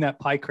guys seen that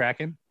pie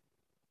cracking?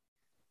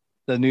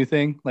 The new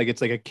thing? Like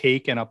it's like a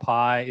cake and a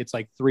pie. It's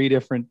like 3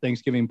 different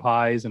Thanksgiving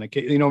pies and a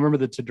cake. You know, remember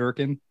the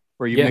Tadurkin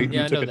where you, Yeah. made, Yeah,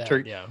 you I took know a that.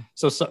 turkey? Yeah.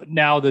 So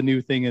now the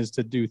new thing is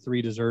to do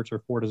 3 desserts or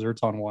 4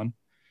 desserts on one.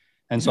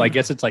 And so I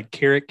guess it's like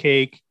carrot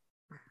cake,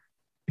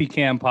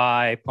 pecan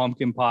pie,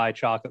 pumpkin pie,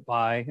 chocolate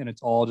pie, and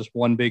it's all just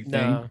one big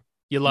thing. No,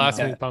 you lost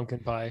No. me with pumpkin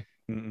pie.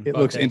 Mm-mm. It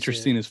Fuck looks that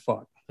interesting as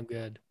fuck. I'm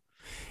good.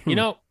 You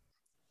know,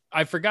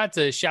 I forgot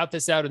to shout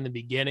this out in the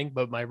beginning,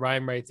 but my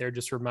rhyme right there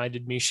just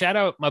reminded me. Shout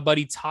out my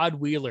buddy Todd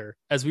Wheeler.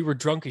 As we were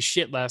drunk as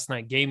shit last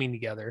night gaming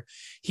together,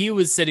 he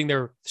was sitting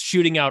there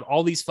shooting out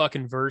all these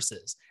fucking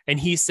verses. And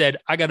he said,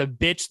 I got a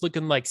bitch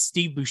looking like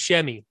Steve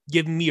Buscemi,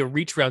 giving me a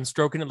reach around,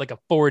 stroking it like a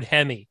Ford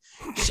Hemi.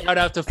 Shout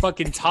out to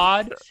fucking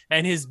Todd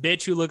and his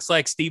bitch who looks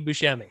like Steve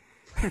Buscemi.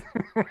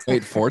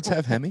 Wait, Fords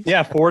have Hemi?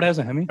 Yeah, Ford has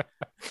a Hemi.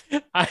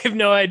 I have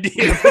no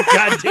idea. But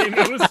God damn,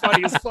 it was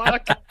funny as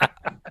fuck. I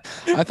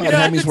thought You know,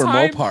 at Hemis the were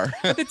time- Mopar.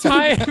 At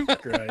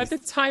the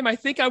time, I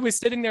think I was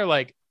sitting there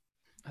like,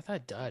 I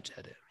thought Dodge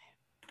had it.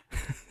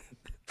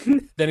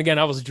 Then again,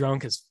 I was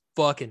drunk as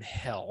fucking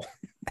hell.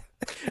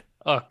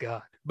 Oh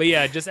god. But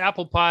yeah, just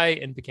apple pie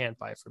and pecan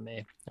pie for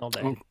me all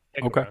day. Oh,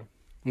 Can't go okay.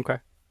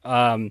 wrong.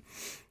 Okay.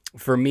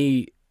 For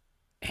me,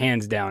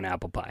 hands down,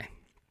 apple pie.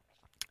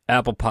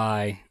 Apple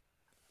pie.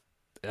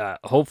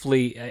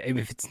 Hopefully,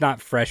 if it's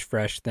not fresh,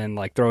 then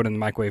like throw it in the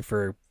microwave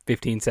for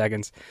 15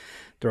 seconds.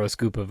 Throw a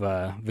scoop of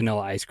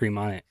vanilla ice cream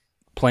on it.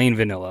 Plain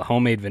vanilla,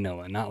 homemade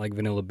vanilla, not like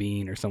vanilla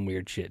bean or some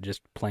weird shit.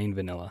 Just plain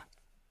vanilla.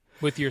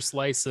 With your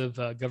slice of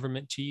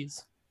government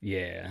cheese.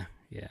 Yeah.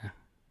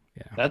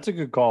 That's a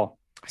good call.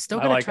 I still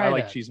I gotta like try I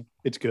like that. cheese.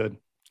 It's good.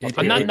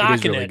 I'm not it is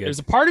knocking really it. good. There's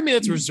a part of me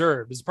that's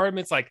reserved. There's a part of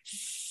me that's like,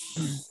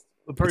 there's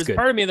a good.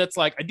 part of me that's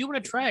like, I do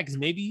want to try it because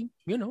maybe,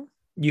 you know.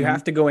 You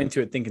have to go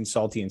into it thinking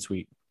salty and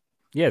sweet.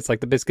 Yeah, it's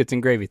like the biscuits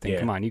and gravy thing. Yeah.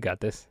 Come on, you got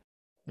this.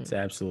 It's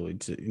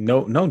absolutely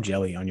no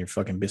jelly on your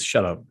fucking biscuit.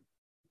 Shut up.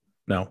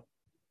 No.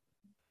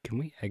 Can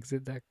we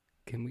exit that?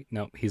 Can we?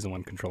 No, he's the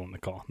one controlling the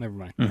call. Never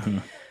mind.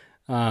 Mhm.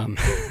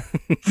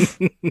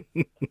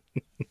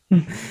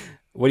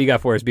 What do you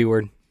got for us, B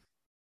word?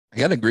 I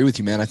gotta agree with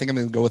you, man. I think I'm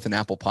gonna go with an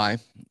apple pie.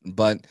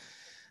 But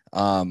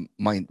my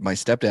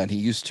stepdad, he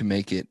used to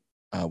make it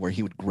where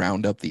he would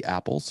ground up the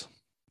apples.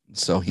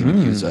 So he would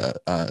use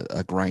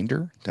a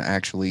grinder to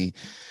actually.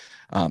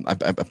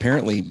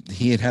 Apparently,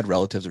 he had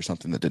relatives or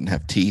something that didn't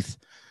have teeth,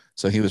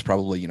 so he was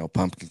probably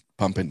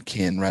pumping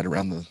kin right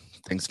around the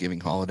Thanksgiving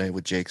holiday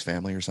with Jake's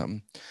family or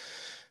something.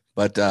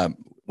 But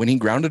when he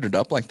grounded it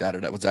up like that,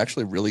 it was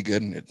actually really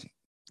good, and it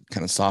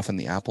kind of softened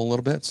the apple a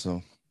little bit.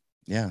 So,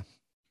 yeah,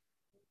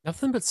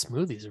 Nothing but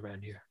smoothies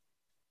around here.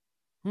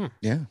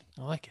 yeah.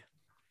 I like it.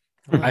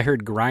 I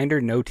heard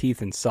grinder, no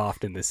teeth, and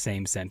soft in the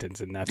same sentence,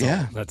 and that's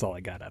Yeah. that's all I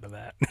got out of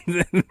that.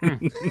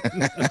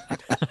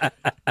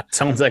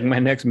 Sounds like my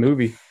next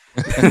movie.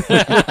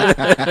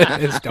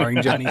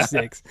 Starring Johnny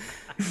Six.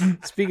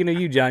 Speaking of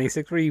you, Johnny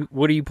Six,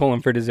 what are you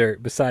pulling for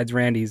dessert besides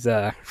Randy's?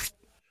 The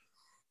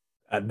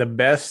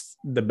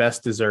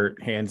best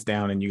dessert, hands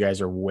down, and you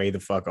guys are way the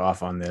fuck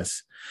off on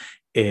this,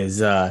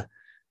 is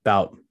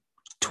about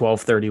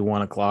 12:30,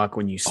 1 o'clock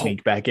when you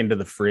sneak back into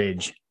the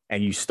fridge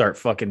and you start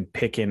fucking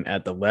picking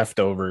at the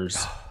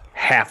leftovers,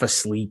 half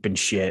asleep and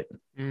shit.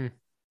 Mm.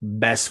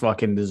 Best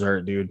fucking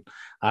dessert, dude.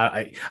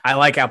 I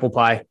like apple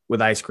pie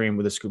with ice cream,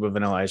 with a scoop of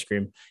vanilla ice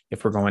cream,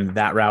 if we're going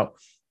that route.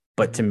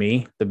 But to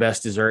me, the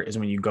best dessert is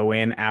when you go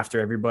in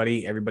after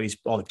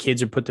all the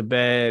kids are put to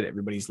bed,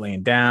 everybody's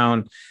laying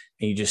down,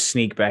 and you just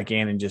sneak back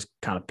in and just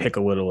kind of pick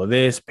a little of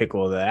this, pick a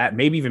little of that.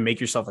 Maybe even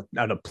make yourself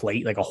a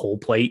plate, like a whole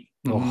plate.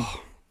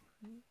 Oh,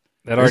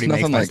 that already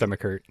makes nothing my like-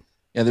 stomach hurt.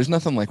 Yeah, there's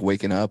nothing like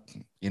waking up,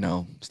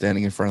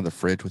 standing in front of the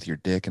fridge with your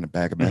dick and a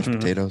bag of mashed Mhm.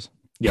 potatoes.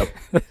 Yep.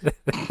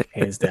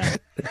 Hands down.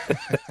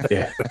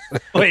 Yeah.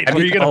 Wait, I were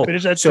mean, you gonna oh,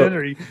 finish that so- shit,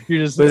 or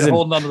you're just Listen.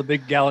 holding onto the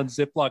big gallon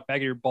Ziploc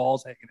bag of your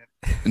balls hanging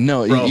in?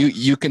 No, Bro.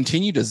 you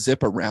continue to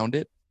zip around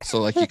it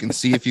so like you can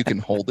see if you can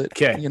hold it.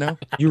 Okay.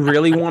 You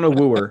really want to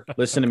woo her.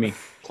 Listen to me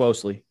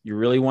closely. You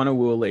really want to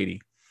woo a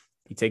lady.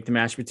 You take the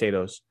mashed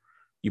potatoes,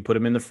 you put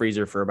them in the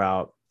freezer for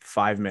about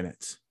 5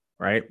 minutes,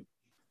 right?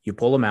 You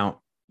pull them out,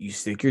 you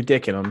stick your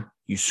dick in them,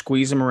 you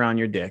squeeze them around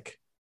your dick.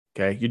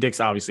 Okay. Your dick's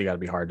obviously got to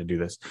be hard to do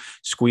this.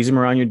 Squeeze them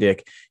around your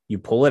dick. You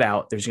pull it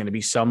out. There's going to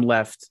be some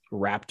left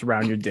wrapped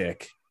around your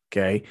dick.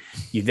 Okay.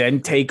 You then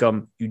take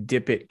them, you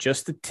dip it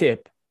just the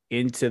tip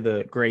into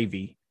the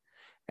gravy,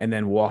 and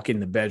then walk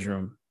in the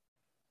bedroom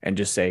and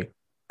just say,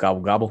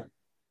 gobble, gobble.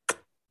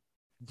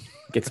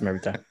 Gets them every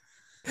time.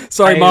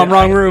 Sorry, Mom,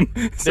 wrong room.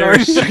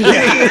 Sorry.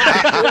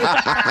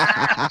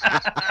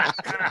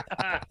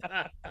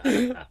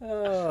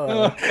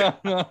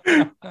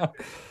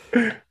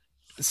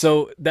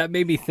 So that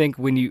made me think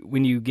when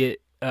you get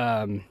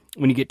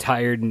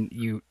tired and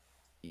you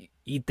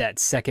eat that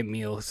second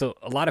meal. So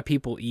a lot of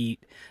people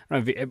eat. I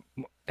don't know if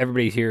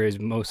everybody here is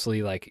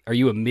mostly like, are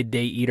you a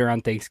midday eater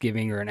on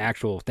Thanksgiving or an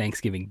actual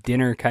Thanksgiving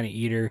dinner kind of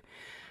eater?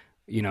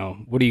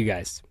 What do you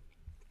guys?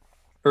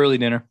 Early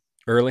dinner.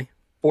 Early?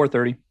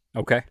 4:30.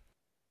 Okay.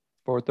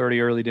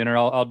 4:30 early dinner.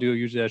 I'll do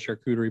usually a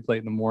charcuterie plate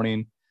in the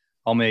morning.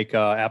 I'll make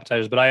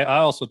appetizers, but I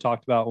also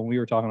talked about when we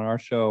were talking on our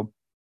show.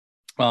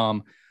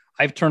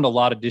 I've turned a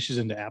lot of dishes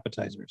into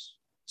appetizers,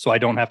 so I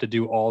don't have to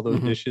do all those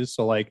dishes.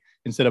 So like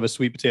instead of a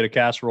sweet potato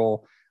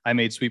casserole, I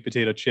made sweet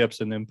potato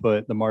chips and then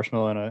put the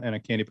marshmallow and a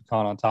candy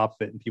pecan on top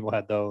of it, and people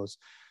had those.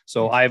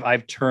 So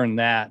I've turned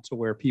that to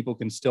where people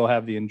can still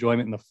have the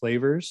enjoyment and the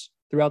flavors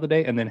throughout the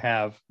day, and then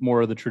have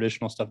more of the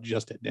traditional stuff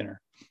just at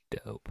dinner.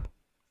 Dope.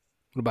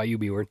 What about you,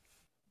 B-Word?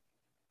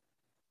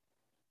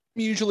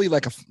 Usually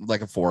like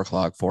a 4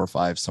 o'clock, 4 or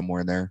 5,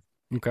 somewhere in there.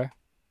 Okay.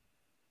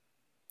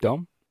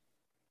 Dome?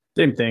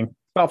 Same thing.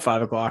 About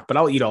 5 o'clock, but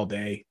I'll eat all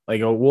day.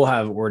 Like we'll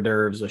have hors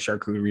d'oeuvres, a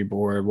charcuterie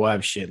board. We'll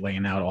have shit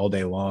laying out all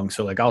day long.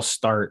 So like I'll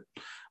start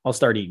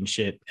eating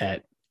shit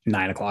at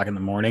 9 o'clock in the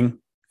morning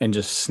and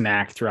just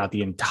snack throughout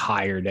the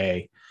entire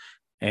day,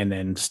 and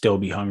then still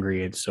be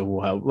hungry. And so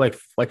we'll have like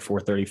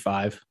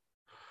 4:35.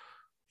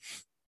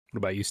 What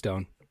about you,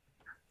 Stone?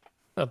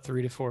 About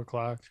 3 to 4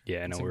 o'clock.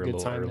 Yeah, I know It's we're a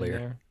little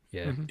earlier.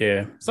 Yeah. Mhm.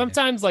 Yeah.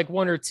 Sometimes like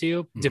 1 or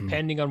 2, Mhm.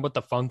 depending on what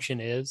the function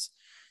is.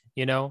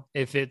 You know,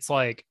 if it's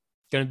like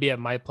going to be at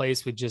my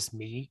place with just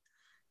me,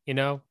 you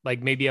know,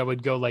 like maybe I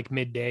would go like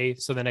midday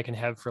so then I can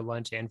have for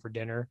lunch and for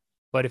dinner.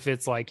 But if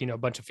it's like, you know, a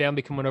bunch of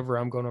family coming over,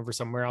 I'm going over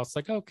somewhere else,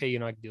 like, okay, you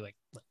know, I can do like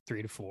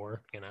 3 to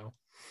 4, you know,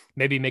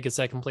 maybe make a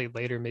second plate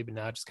later, maybe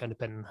not, just kind of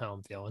depending on how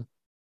I'm feeling.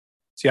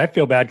 See, I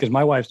feel bad because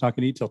my wife's not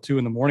going to eat till 2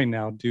 a.m.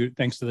 now, dude,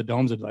 thanks to the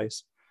Dome's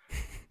advice.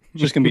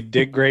 Just going to be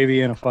dick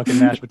gravy and a fucking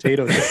mashed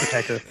potato to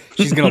protect her.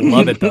 She's going to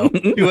love it, though.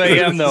 2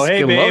 a.m. though.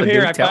 Hey, Gonna love babe, it, here,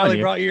 dude, I I'm telling finally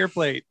you. brought you your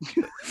plate.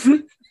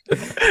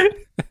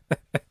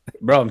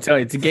 Bro, I'm telling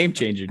you, it's a game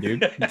changer,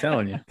 dude. I'm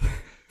telling you.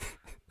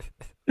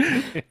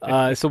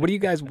 So what are you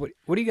guys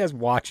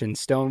watching,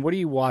 Stone? What are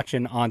you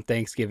watching on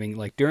Thanksgiving?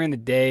 Like during the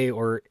day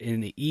or in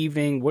the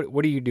evening?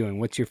 What are you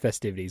doing? What's your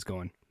festivities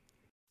going?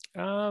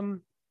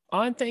 On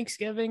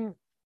Thanksgiving,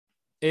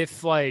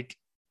 if like,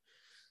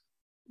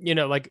 you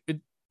know, like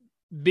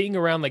being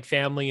around like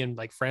family and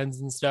like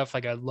friends and stuff,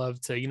 like I love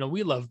to, you know,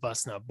 we love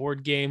busting out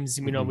board games.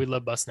 You know, we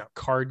love busting out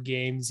card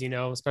games, you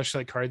know,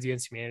 especially like Cards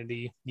Against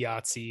Humanity,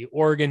 Yahtzee,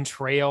 Oregon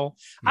Trail.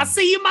 I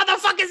see you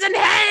motherfuckers in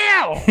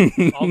hell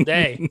all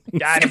day.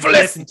 Died of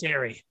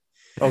dysentery.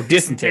 Oh,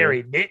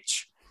 dysentery.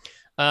 Bitch.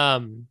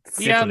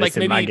 Yeah, like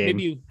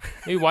maybe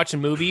watch a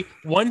movie.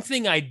 One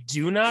thing I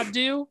do not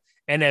do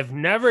and have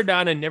never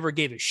done and never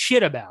gave a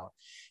shit about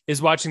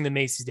is watching the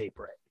Macy's Day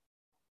Parade.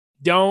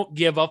 Don't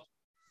give a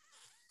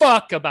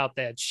fuck about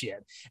that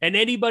shit. And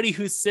anybody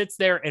who sits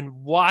there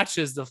and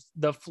watches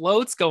the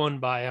floats going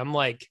by, I'm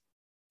like,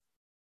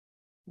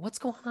 what's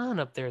going on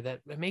up there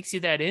that makes you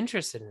that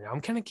interested in it? I'm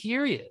kind of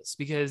curious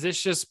because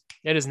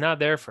it is not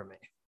there for me.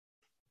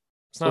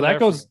 So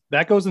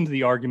that goes into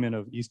the argument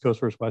of East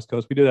Coast versus West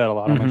Coast. We do that a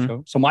lot on my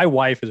show. So my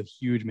wife is a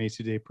huge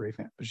Macy's Day Parade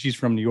fan, but she's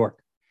from New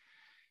York.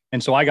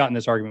 And so I got in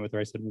this argument with her.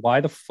 I said, why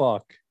the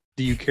fuck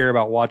do you care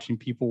about watching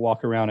people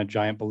walk around in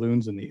giant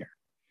balloons in the air?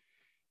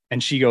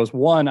 And she goes,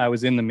 one, I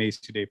was in the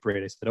Macy's Day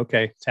Parade. I said,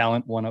 okay,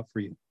 talent, one up for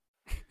you.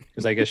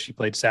 Because I guess she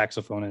played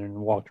saxophone in it and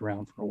walked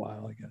around for a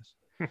while, I guess.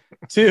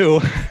 2.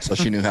 So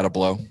she knew how to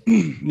blow.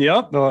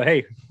 Yep. Oh,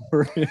 hey.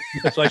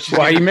 That's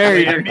why you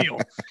married her.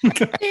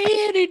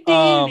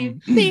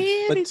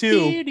 But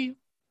 2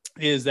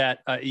 is that,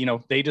 you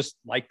know, they just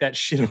like that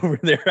shit over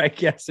there, I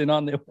guess. And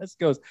on the West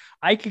Coast,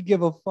 I could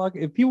give a fuck.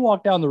 If you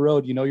walk down the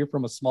road, you know, you're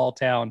from a small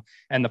town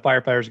and the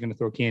firefighters are going to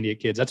throw candy at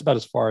kids. That's about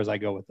as far as I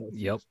go with those.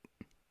 Yep.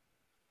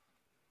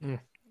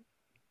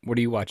 What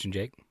are you watching,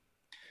 Jake?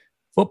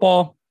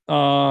 Football.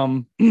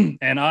 And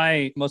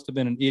I must have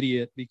been an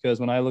idiot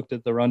because when I looked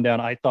at the rundown,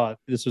 I thought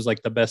this was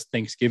like the best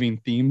Thanksgiving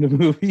themed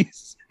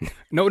movies.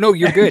 No,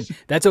 you're good.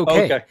 That's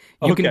okay. Okay.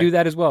 You can do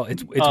that as well.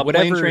 It's whatever.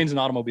 Plane, Trains, and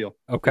Automobile.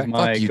 Okay.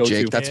 Fuck you,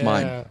 Jake. That's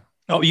mine.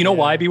 Oh, you know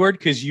why, B-Word?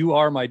 Because you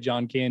are my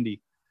John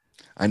Candy.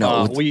 I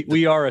know.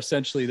 We are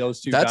essentially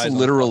those two That's guys.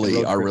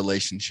 literally our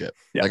relationship.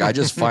 Yeah. Like I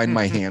just find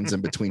my hands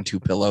in between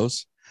 2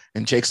 pillows.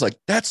 And Jake's like,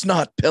 that's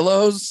not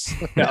pillows.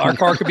 Yeah, our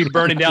car could be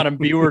burning down and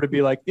Viewer to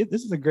be like,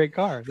 this is a great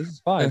car. This is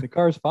fine. The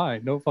car's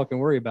fine. Don't fucking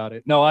worry about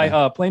it. No,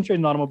 I Plane, Train,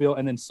 and Automobile,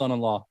 and then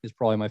Son-in-Law is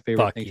probably my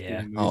favorite. Fuck Thanksgiving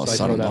yeah. movie. Oh, So I throw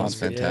Son-in-Law that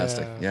is on.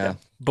 fantastic. Yeah.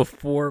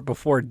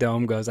 Before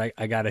Dome goes, I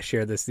got to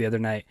share this the other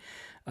night.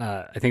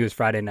 I think it was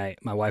Friday night.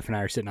 My wife and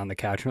I are sitting on the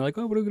couch and we're like,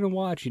 oh, what are we going to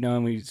watch? You know,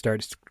 and we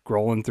start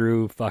scrolling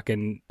through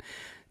fucking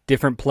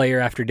different player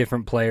after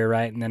different player,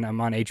 right? And then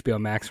I'm on HBO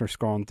Max, we're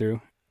scrolling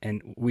through.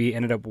 And we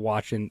ended up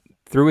watching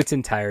through its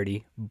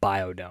entirety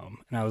Biodome.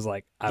 And I was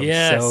like, I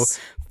was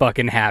so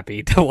fucking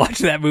happy to watch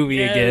that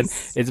movie again.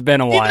 It's been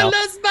a while.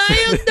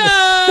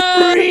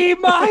 Free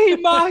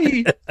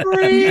mahi.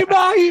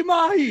 Free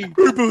mahi.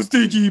 Purple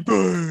sticky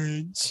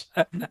buns.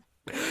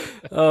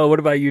 Oh, what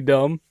about you,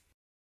 Dome?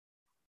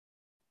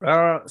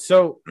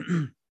 So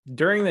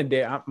during the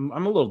day, I'm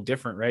a little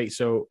different, right?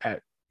 So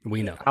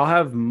We know. I'll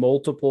have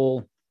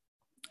multiple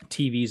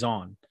TVs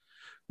on.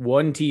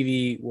 One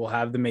TV will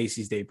have the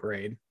Macy's Day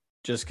Parade,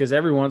 just because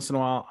every once in a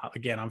while,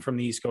 again, I'm from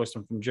the East Coast,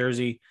 I'm from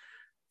Jersey.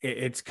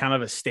 it's kind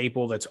of a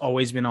staple that's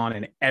always been on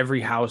in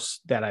every house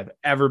that I've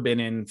ever been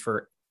in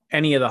for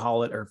any of the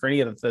holiday or for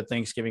any of the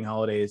Thanksgiving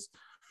holidays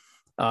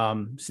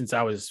since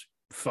I was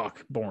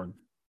born,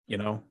 you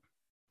know?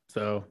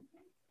 So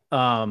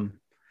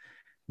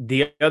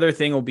the other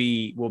thing will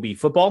be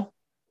football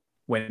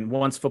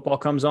once football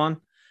comes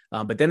on.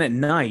 But then at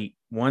night,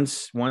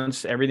 once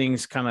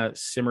everything's kind of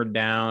simmered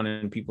down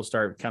and people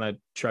start kind of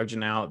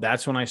trudging out,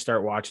 that's when I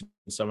start watching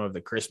some of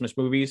the Christmas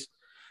movies.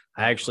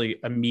 I actually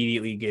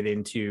immediately get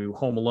into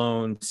Home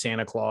Alone,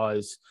 Santa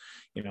Claus,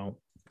 you know,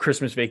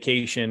 Christmas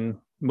Vacation,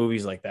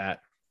 movies like that.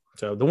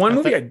 So the one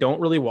movie I don't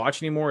really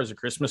watch anymore is A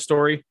Christmas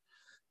Story.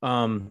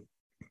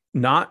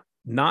 Not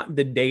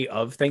the day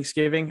of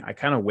Thanksgiving. I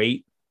kind of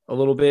wait a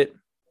little bit.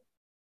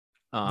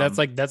 That's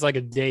like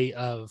a day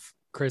of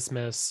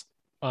Christmas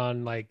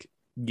on like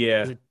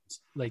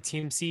like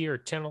TMC or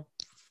channel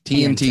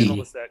TNT.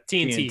 What's that?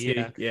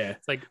 TNT. Yeah.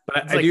 It's like,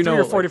 but it's I like do 3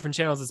 know or 4 different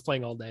channels it's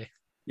playing all day.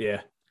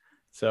 Yeah.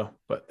 So,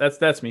 but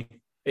that's me.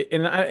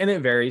 And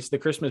it varies. The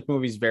Christmas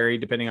movies vary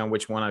depending on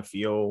which one I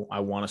feel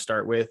I want to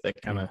start with.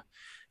 That kind of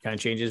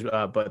changes.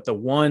 But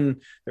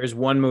there's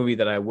one movie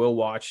that I will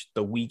watch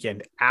the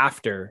weekend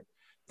after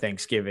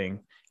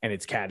Thanksgiving, and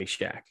it's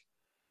Caddyshack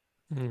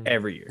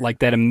every year. Like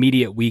that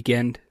immediate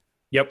weekend.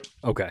 Yep.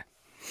 Okay.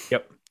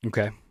 Yep.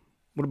 Okay.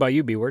 What about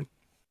you, B-Word?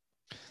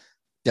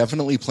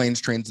 Definitely Planes,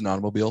 Trains, and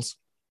Automobiles.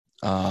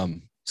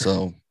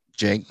 So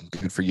Jake,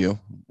 good for you.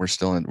 We're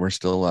still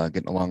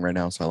getting along right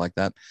now, so I like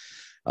that.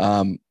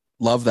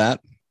 Love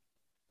that.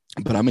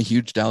 But I'm a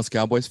huge Dallas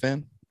Cowboys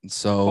fan,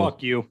 so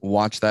Fuck you.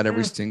 watch that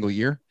every single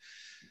year.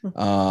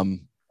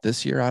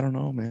 This year, I don't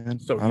know, man.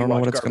 So I don't know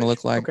what it's going to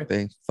look like.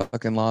 Okay. They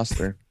fucking lost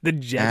their The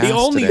Jets. The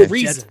only today.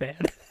 reason,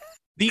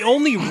 the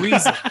only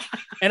reason,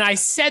 and I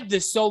said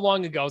this so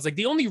long ago, I was like,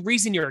 the only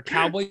reason you're a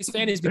Cowboys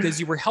fan is because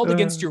you were held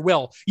against your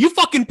will. You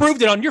fucking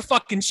proved it on your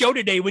fucking show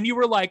today when you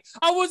were like,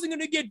 I wasn't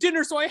going to get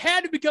dinner, so I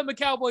had to become a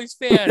Cowboys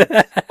fan.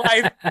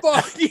 Like,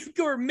 fuck, you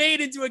were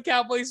made into a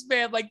Cowboys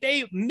fan. Like,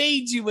 they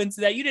made you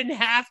into that. You didn't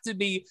have to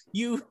be.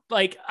 You,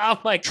 like, oh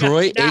my God.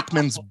 Troy no.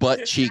 Aikman's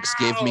butt cheeks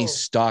gave me No.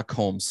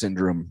 Stockholm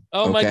syndrome.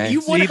 Oh my, okay?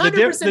 you 100% the had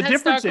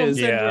difference Stockholm is-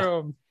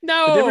 syndrome.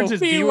 No, The difference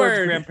is B-Word's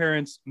B-word.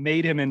 grandparents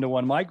made him into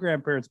one. My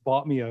grandparents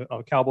bought me a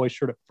Cowboy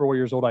shirt at 4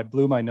 years old. I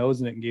blew my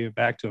nose in it and gave it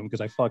back to him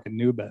because I fucking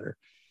knew better.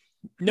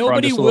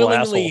 Nobody just a little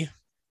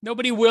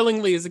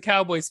willingly is a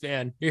Cowboys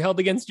fan. You're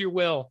held against your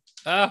will.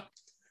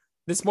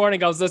 This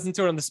morning I was listening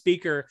to it on the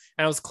speaker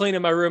and I was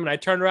cleaning my room and I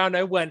turned around and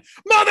I went,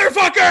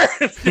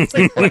 motherfucker! It's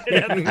like, pointed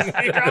at the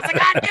speaker. I was like,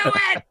 I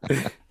knew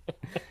it!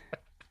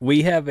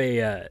 We have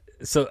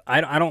so I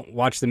don't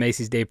watch the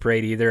Macy's Day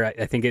Parade either.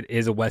 I think it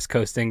is a West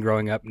Coast thing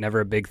growing up, never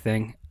a big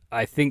thing.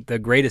 I think the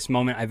greatest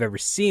moment I've ever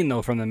seen,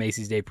 though, from the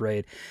Macy's Day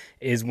Parade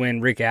is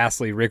when Rick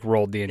Astley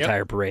rolled the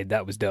entire parade.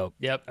 That was dope.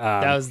 Yep,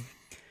 that was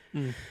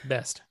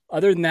best.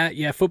 Other than that,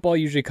 yeah, football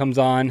usually comes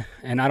on,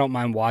 and I don't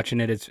mind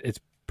watching it. It's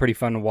pretty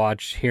fun to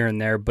watch here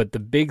and there. But the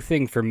big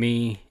thing for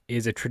me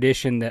is a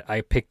tradition that I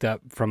picked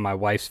up from my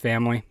wife's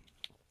family,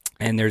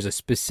 and there's a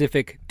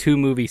specific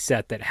 2-movie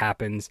set that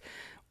happens.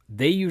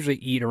 They usually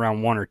eat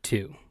around 1 or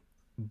 2,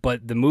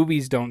 but the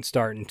movies don't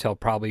start until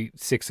probably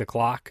 6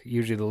 o'clock.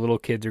 Usually the little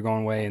kids are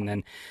going away, and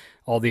then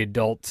all the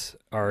adults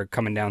are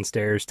coming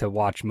downstairs to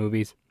watch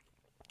movies.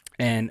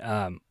 And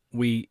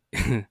we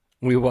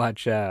we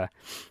watch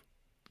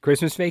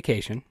Christmas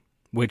Vacation,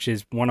 which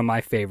is one of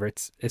my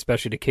favorites,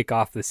 especially to kick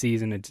off the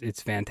season.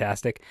 It's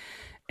fantastic.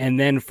 And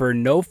then for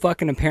no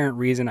fucking apparent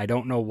reason, I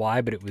don't know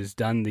why, but it was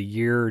done the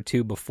year or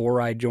 2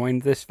 before I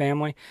joined this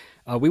family.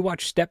 We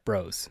watched Step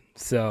Bros.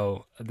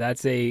 So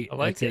that's a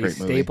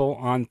staple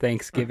on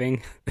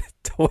Thanksgiving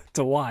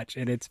to watch,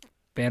 and it's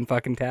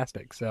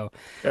fan-fucking-tastic. So,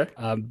 Okay.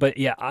 But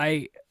yeah,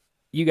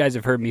 you guys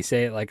have heard me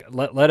say it, like,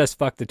 let us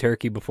fuck the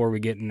turkey before we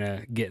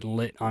get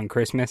lit on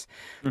Christmas.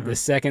 Mhm. The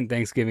second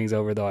Thanksgiving's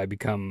over, though, I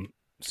become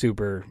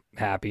super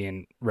happy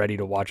and ready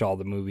to watch all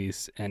the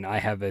movies, and I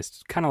have a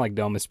kind of like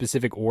Dome, a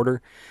specific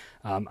order.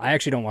 I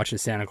actually don't watch the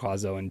Santa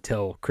Claus though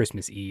until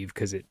Christmas Eve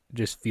because it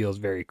just feels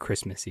very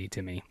Christmassy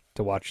to me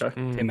to watch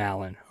Tim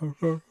Allen.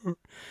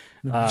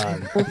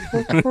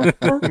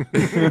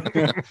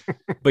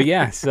 But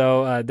yeah,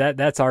 so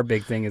that's our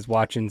big thing is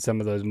watching some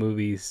of those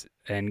movies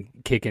and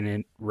kicking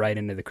it right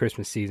into the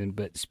Christmas season.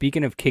 But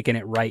speaking of kicking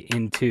it right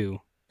into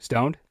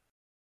Stoned.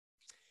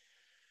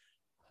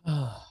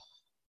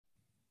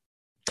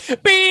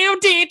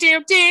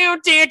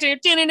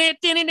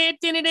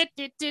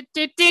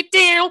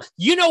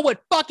 You know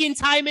what fucking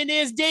time it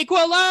is,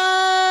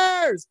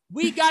 Dayquillers!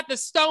 We got the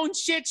Stone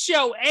Shit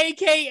Show,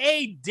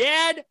 aka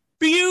Dad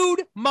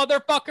Feud,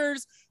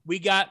 motherfuckers. We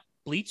got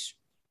Bleach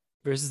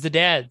versus the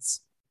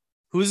Dads.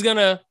 Who's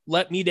gonna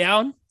let me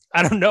down?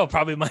 I don't know,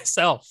 probably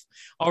myself.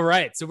 All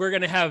right, so we're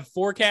gonna have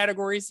 4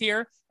 categories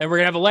here, and we're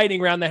gonna have a lightning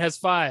round that has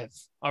 5.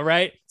 All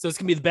right, so it's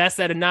gonna be the best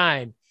out of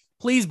 9.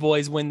 Please,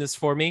 boys, win this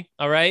for me.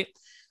 All right.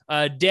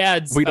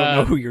 Dads. We don't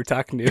know who you're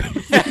talking to.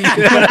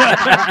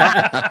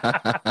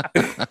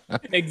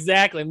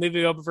 Exactly. I'm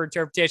leaving it open for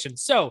interpretation.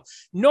 So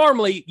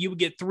normally you would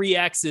get 3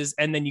 X's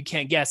and then you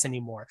can't guess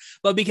anymore.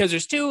 But because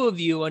there's 2 of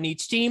you on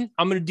each team,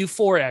 I'm going to do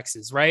 4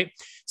 X's, right?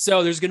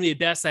 So there's going to be a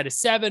best out of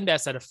 7,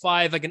 best out of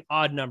 5, like an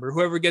odd number.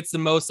 Whoever gets the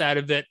most out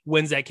of it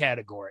wins that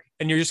category.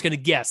 And you're just going to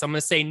guess. I'm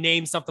going to say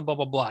name something, blah,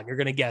 blah, blah. And you're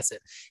going to guess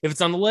it. If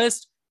it's on the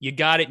list, you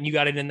got it and you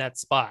got it in that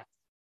spot.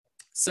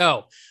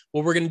 So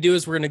what we're going to do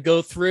is we're going to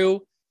go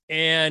through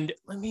and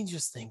let me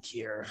just think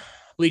here.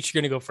 Bleach,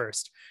 you're going to go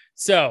first.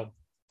 So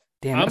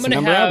Damn, I'm that's the gonna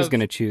number I was have-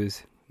 going to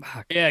choose.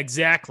 Fuck. yeah,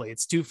 exactly.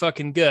 It's too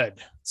fucking good.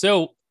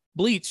 So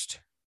Bleached,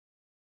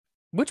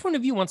 which one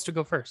of you wants to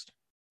go first?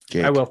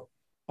 Jake. I will.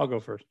 I'll go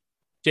first.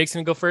 Jake's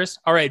going to go first.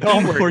 All right. No,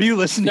 B-word. were you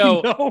listening?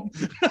 No. No.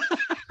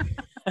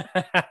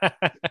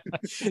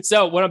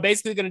 So what I'm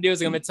basically going to do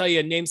is I'm going to tell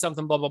you name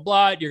something, blah, blah,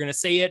 blah. You're going to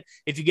say it.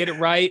 If you get it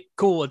right,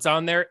 cool, it's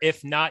on there.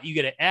 If not, you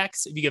get an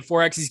X. If you get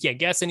 4 X's, you can't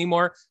guess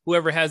anymore.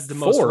 Whoever has the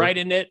most 4? right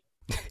in it.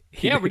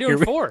 Yeah, we're doing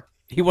Here- 4.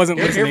 He wasn't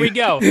Here listening. we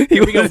go.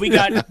 Here we go. We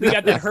got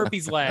that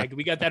herpes lag.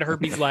 We got that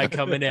herpes lag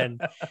coming in.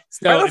 Why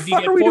So the if you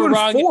fuck get are we 4 doing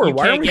wrong, 4? you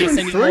Why can't aren't we guess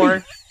doing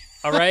anymore.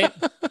 All right.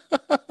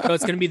 So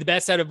it's going to be the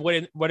best out of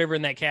whatever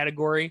in that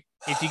category.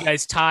 If you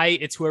guys tie,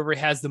 it's whoever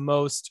has the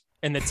most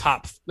in the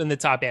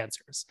top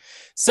answers.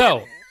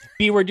 So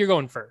B-word, you're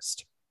going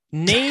first.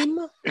 Name.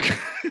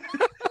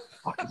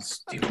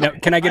 Now,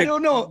 can I get I it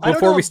don't know.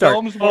 before we start?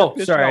 Dome's more Oh,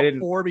 pissed sorry, I about didn't-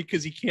 4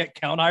 because he can't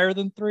count higher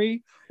than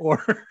 3,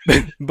 or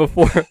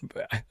before?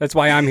 That's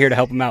why I'm here to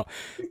help him out.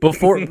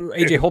 Before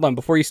AJ, hold on.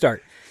 Before you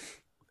start,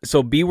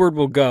 so B-word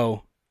will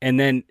go, and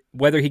then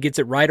whether he gets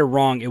it right or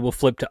wrong, it will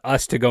flip to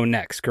us to go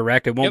next.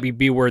 Correct? It won't Yep. be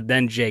B-word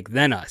then Jake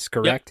then us.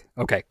 Correct?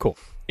 Okay, cool.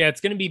 Yeah, it's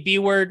going to be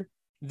B-word.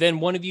 Then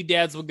one of you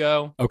dads will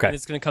go. Okay. And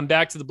it's going to come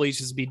back to the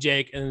Bleachers to be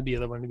Jake, and then the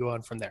other one to go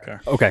on from there.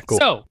 Okay. Okay, cool.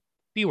 So,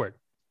 B-word.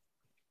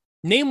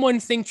 Name one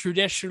thing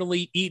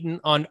traditionally eaten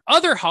on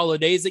other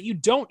holidays that you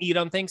don't eat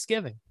on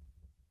Thanksgiving.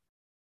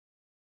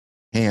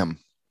 Ham.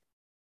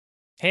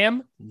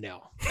 Ham?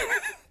 No.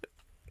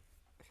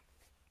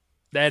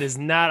 That is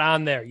not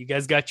on there. You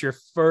guys got your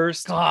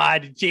first.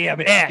 God damn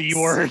it, X.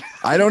 B-word.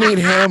 I don't eat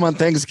ham on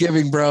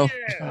Thanksgiving, bro.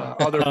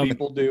 Other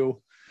people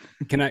do.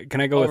 Can I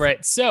go All with?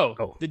 right. So,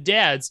 Oh. the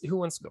dads, who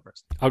wants to go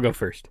first? I'll go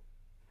first.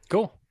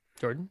 Cool.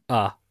 Jordan.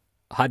 Hot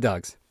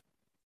dogs.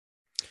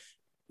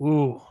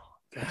 Ooh.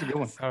 That's a good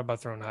one. I thought about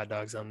throwing hot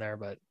dogs on there,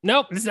 but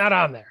nope, it's not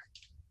on there.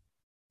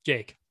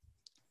 Jake.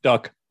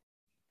 Duck.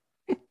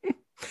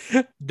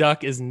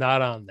 Duck is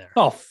not on there.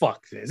 Oh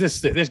fuck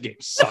this! This game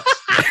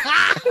sucks.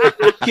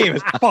 This game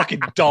is fucking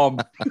dumb.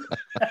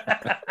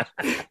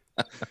 Let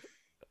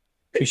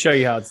me show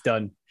you how it's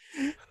done.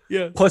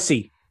 Yeah.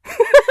 Pussy.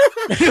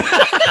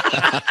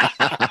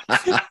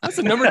 That's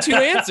a number 2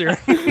 answer.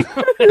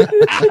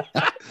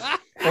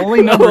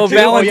 Only number Oh, 2.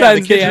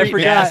 Valentine's the kids Day, I are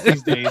eating ass forgot.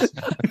 these days.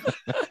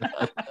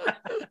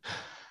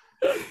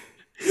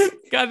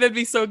 God, that'd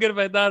be so good if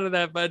I thought of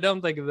that, but I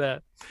don't think of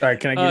that. All right,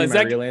 can I give you is my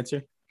that- real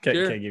answer? Can,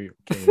 Sure. can I give you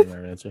my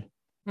real answer?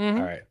 Mhm.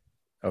 All right.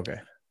 Okay.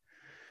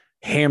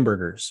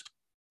 Hamburgers.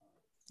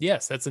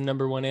 Yes, that's a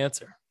number 1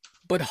 answer.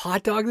 But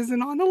hot dogs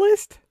isn't on the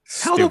list.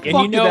 How the Stupid.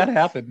 fuck And you know- did that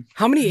happen?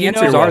 How many You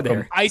answers know- are Welcome.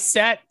 there? I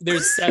sat,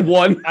 there's 7.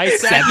 One. I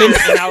sat Seven?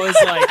 there and I was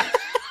like,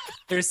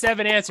 there's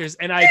 7 answers.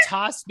 And I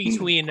tossed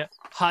between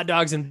hot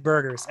dogs and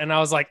burgers. And I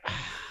was like,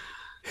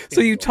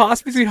 So you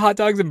tossed between hot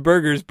dogs and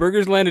burgers.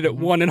 Burgers landed at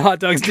 1, and hot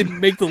dogs didn't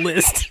make the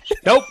list.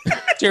 nope,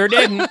 sure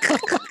didn't.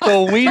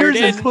 So wieners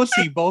did. and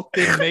pussy both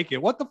didn't make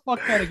it. What the fuck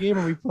kind of game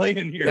are we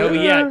playing here? No,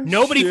 yeah,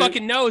 nobody shit.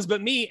 fucking knows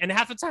but me. And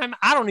half the time,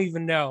 I don't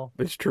even know.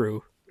 It's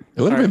true.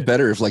 It would have been Alright.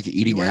 better if like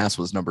eating ass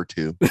was number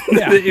 2.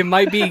 It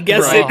might be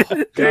guessing.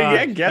 Oh,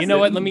 Yeah, God. guess You know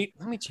what? it. Let me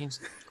change.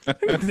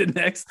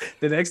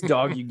 the next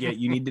dog you get,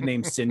 you need to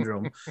name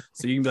Syndrome.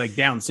 So you can be like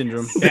Down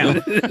syndrome.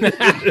 Down.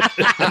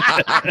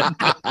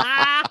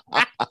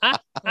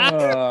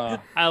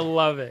 I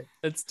love it.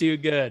 That's too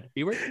good.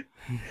 B-word?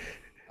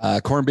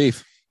 Corned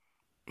beef.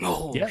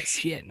 Oh Yes.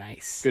 shit!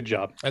 Nice. Good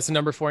job. That's the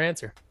number 4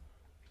 answer.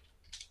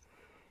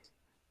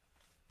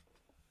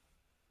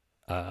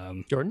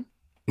 Jordan?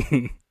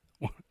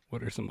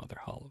 What are some other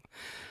hollow?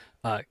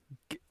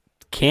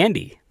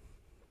 Candy.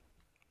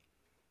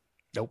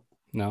 Nope.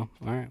 No.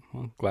 All right.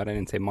 Well, glad I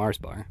didn't say Mars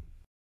bar.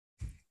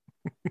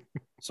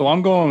 So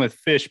I'm going with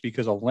fish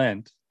because of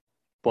Lent,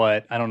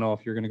 but I don't know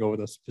if you're going to go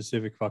with a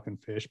specific fucking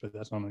fish, but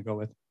that's what I'm going to go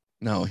with.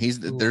 No,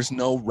 there's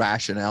no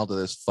rationale to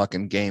this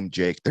fucking game,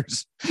 Jake.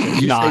 There's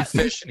Not.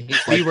 say fish and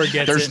he's like, B-word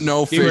gets there's it.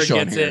 no B-word fish on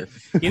gets here.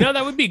 it. You know,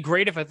 that would be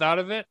great if I thought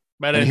of it,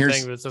 but I And didn't here's-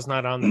 think of it. It's just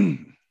not on there.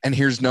 And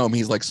here's Gnome.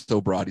 He's like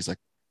so broad. He's like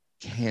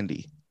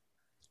candy.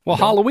 Well,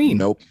 Halloween.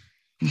 Nope.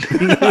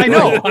 I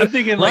know. I'm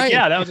thinking like, Right.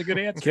 yeah, that was a good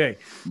answer. Okay.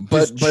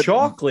 But Does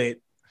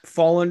chocolate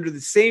fall under the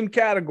same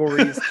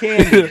category as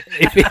candy?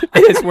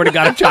 I swear to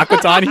God, if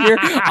chocolate's on here,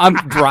 I'm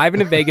driving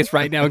to Vegas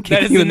right now and That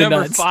kicking is you the in the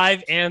number nuts.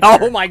 5 answer.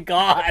 Oh my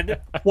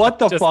God. What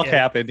the Just fuck kidding.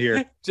 happened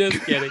here?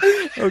 Just kidding.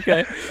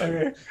 Okay.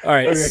 Okay. All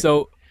right. Okay.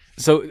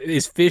 So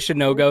is fish a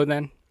no-go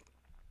then?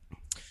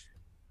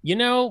 You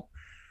know,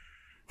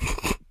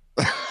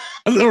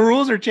 The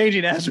rules are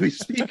changing as we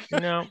speak.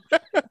 no.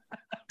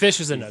 Fish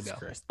is a no-go.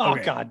 Oh,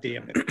 Okay. God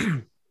damn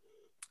it.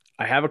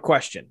 I have a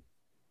question.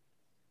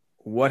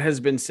 What has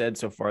been said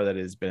so far that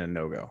has been a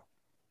no-go?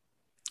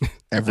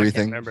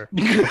 Everything. Remember.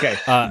 Okay.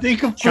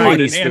 Think of food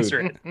and Chinese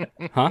answer food.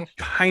 it. Huh?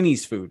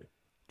 Chinese food.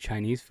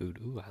 Chinese food.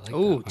 Ooh, I like that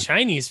Oh, one.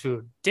 Chinese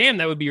food. Damn,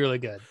 that would be really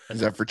good. Is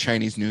that for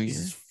Chinese New Year?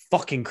 Jesus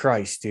fucking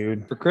Christ,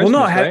 dude. For Christmas,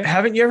 well, no, right?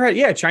 haven't you ever had?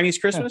 Yeah, Chinese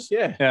Christmas.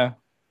 Yeah. Yeah,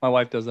 my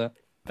wife does that.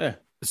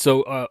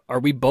 So are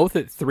we both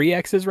at 3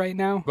 X's right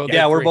now? Both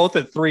Yeah, at we're three. both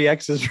at 3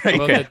 X's right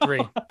Both now. at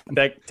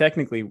 3.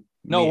 Technically,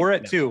 No, me- we're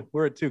at 2.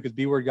 We're at 2 because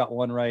B word got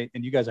 1 right,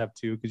 and you guys have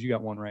 2 because you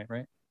got 1 right,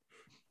 right?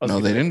 I was No,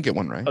 gonna they make- didn't get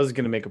one right. I was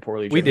gonna make a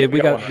poorly. We joke. did. We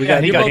got one we right.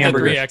 got, he You got both had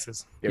hamburgers. 3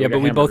 X's. yeah, but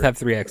we both have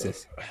 3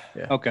 X's.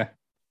 Okay.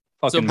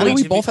 So Fucking How do Bleach,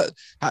 we if both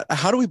have?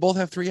 How do we both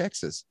have 3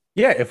 X's?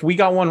 Yeah, if we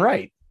got one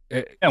right.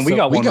 and we So-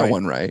 got We one got right.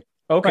 one right.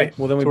 Okay, Right.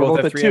 well then we So we're both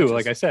both have at 3 2, X's.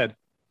 like I said.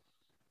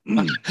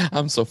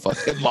 I'm so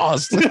fucking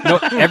lost. No,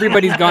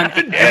 everybody's gone.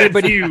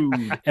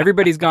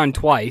 Everybody's gone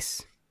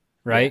twice,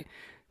 right?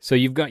 So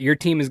you've got your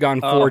team has gone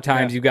 4 Oh,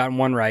 times. yeah. You've gotten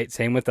 1 right.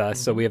 Same with us.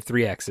 So we have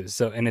 3 X's.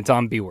 So and it's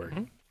on B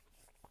word.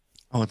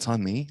 Oh, it's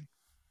on me.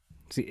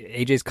 See,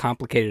 AJ's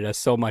complicated us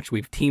so much.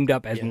 We've teamed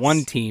up as Yes.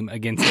 one team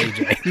against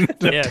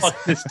AJ. Yes.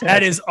 Fuck this That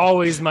test. is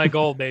always my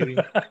goal, baby.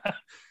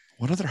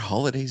 What other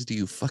holidays do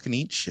you fucking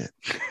eat shit?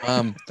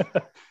 I'm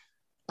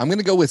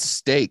gonna go with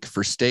steak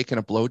for steak and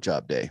a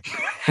blowjob day.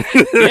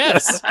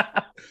 Yes.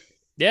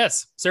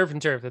 Yes. Surf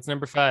and turf. That's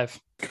number 5.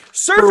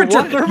 Surf and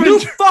what? turf, you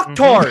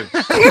fucktard.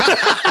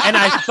 And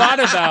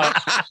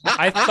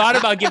I thought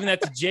about giving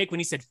that to Jake when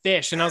he said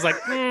fish, and I was like,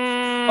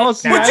 Oh,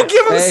 see, Would you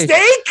give him Hey.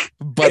 steak?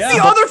 But It's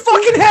the other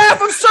fucking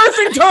half of surf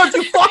and turf,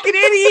 you fucking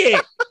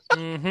idiot.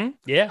 mm-hmm.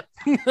 Yeah.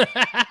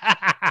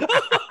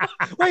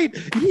 Wait,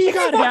 he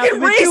got half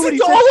Fucking of it too when he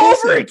racist said all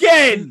over fishing.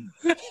 again.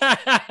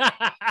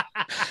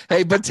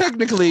 hey, but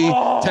technically,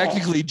 Oh.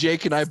 technically,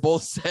 Jake and I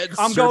both said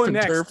I'm surf going and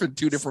next. turf in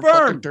 2 different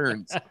Sperm. fucking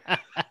turns.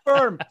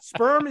 Sperm.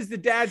 Sperm is the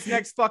dad's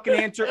next fucking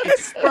answer.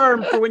 It's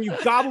sperm for when you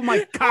gobble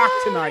my cock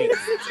tonight.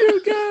 It's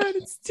too good.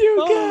 It's too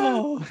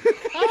Oh.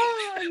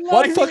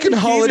 What fucking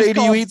holiday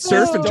do you eat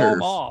surf and turf?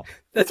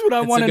 That's what I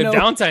It's want a to good know.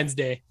 Valentine's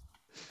Day.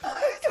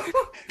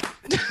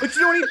 But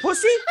you don't eat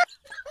pussy?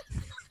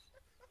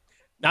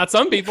 Not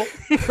some people.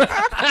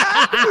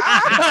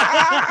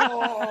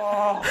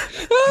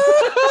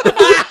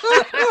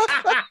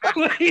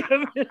 Wait a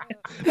minute.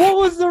 What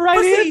was the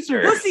right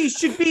answer? Pussy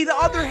should be the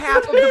other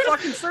half of the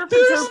fucking surf and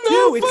turf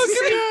too. It's the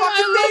same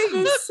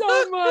fucking thing.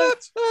 so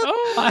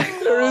much.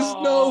 There is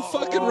no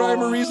fucking rhyme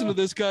or reason to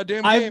this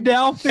goddamn I've game.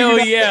 now figured Hell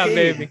out yeah, the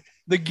game. baby.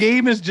 The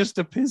game is just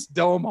to piss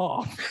Dome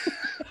off.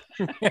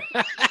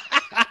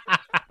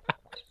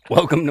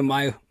 Welcome to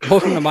my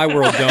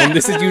world, Dome.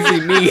 This is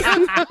usually me.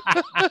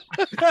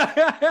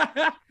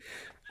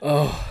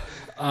 Oh,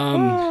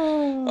 I'm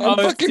Oh,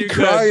 it's fucking too good.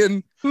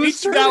 crying.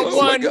 Each Oh got my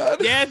 1. God.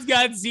 Dad's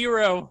got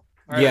 0.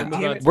 All Yeah, move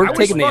on. we're I wish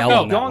taking the L fucking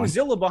on that one.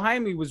 Gongzilla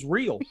behind me was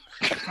real.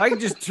 I could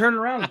just turn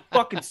around and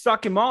fucking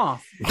suck him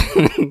off.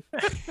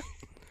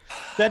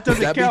 That doesn't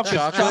Would that be count. 'cause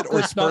chocolate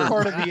or chocolate's not sperm?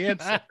 part of the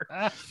answer.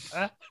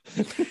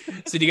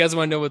 So do you guys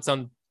want to know what's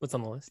on the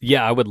list?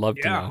 yeah, I would love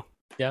to Yeah. know.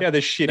 Yeah,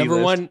 this shitty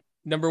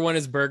Number one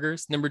is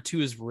burgers. Number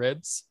 2 is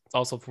ribs. It's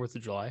also 4th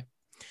of July.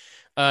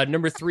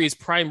 Number 3 is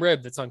prime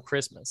rib. That's on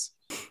Christmas.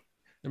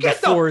 Number Get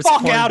 4 the is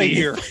fuck corned out of beef.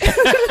 here.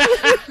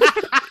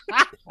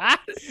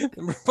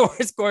 Number 4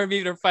 is corned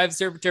beef. Number 5 is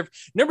surf and turf.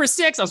 Number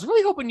 6, I was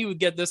really hoping you would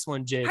get this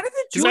one, Jake. How did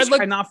the 'Cause I Jewish look-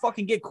 guy not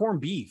fucking get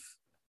corned beef?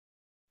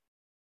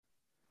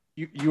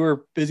 You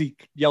were busy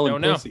yelling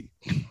Don't know. pussy.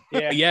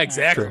 Yeah,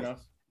 exactly. True.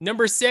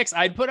 Number 6,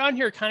 I'd put on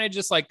here kind of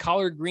just like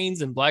collard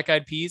greens and black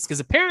eyed peas because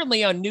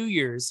apparently on New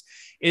Year's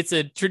it's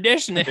a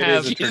tradition to It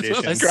have is a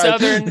tradition. a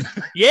southern.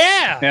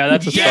 Yeah, Yeah,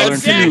 that's a Yeah, southern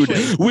exactly.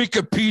 tradition.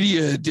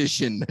 Wikipedia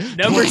edition.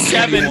 Number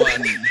 7.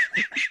 2021.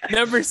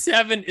 Number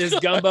 7 is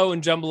gumbo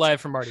and jambalaya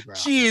from Mardi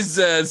Gras.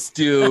 Jesus,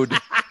 dude.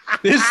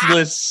 This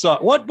list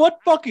sucks. What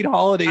fucking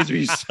holidays are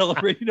you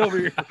celebrating over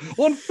here?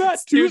 On Fat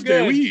too Tuesday,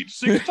 good. we eat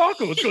 6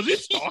 tacos because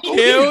it's taco.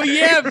 Hell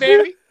yeah,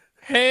 baby.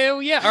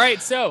 Hell yeah. All right,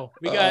 so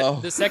we got Oh.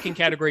 the second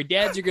category.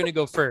 Dads, you're going to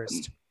go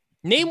first.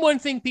 Name one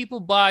thing people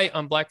buy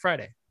on Black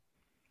Friday.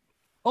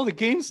 Oh, the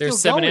game's still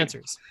There's 7 going.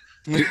 answers.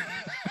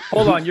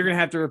 Hold on, you're gonna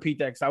have to repeat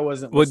that because I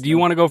wasn't. Well, do you listening.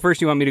 want to go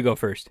first? Or you want me to go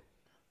first?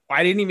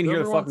 I didn't even hear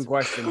the Whoever fucking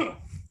wants. question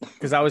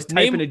because I was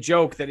typing Name- a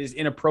joke that is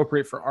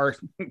inappropriate for our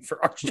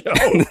show.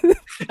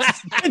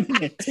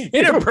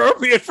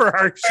 Inappropriate for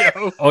our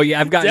show. Oh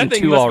yeah, I've gotten That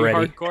thing 2 must be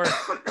already.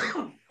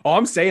 hardcore. Oh,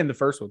 I'm saying the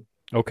first one.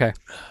 Okay.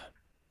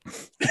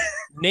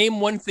 Name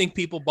one thing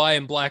people buy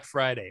on Black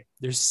Friday.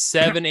 There's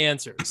 7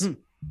 answers. Do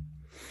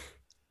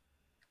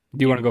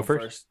you want to go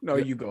first? No,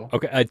 you go.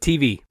 Okay.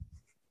 TV.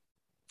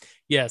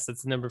 Yes,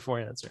 that's the number 4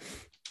 answer.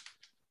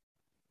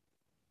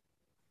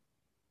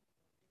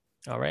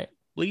 All right.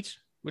 Bleach,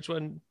 which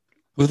one?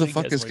 Who the You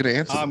fuck guys is want going to to-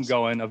 answer? I'm this?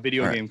 going a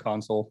video All right. game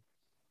console.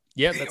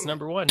 Yeah, that's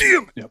number 1.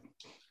 Yep.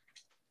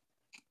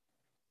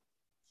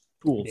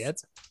 Tools.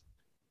 Dads.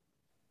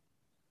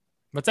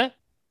 What's that?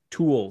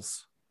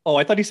 Tools. Oh,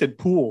 I thought he said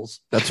pools.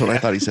 That's what I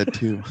thought he said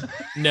too.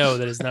 No,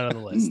 that is not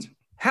on the list.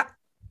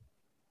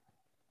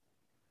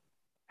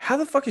 How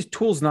the fuck is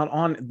Tools not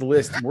on the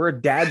list? We're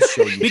a dad's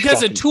show. You Because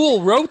a fucking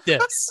tool wrote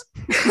this.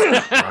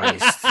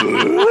 Christ.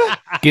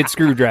 Get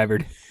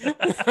screwdrivered.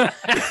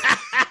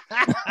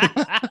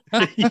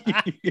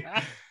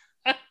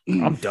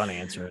 I'm done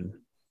answering.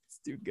 It's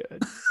too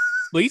good.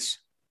 Bleach?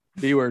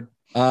 B word.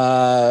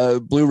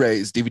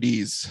 Blu-rays,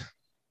 DVDs.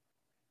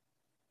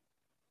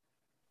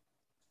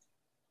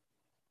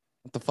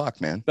 What the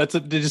fuck, man? That's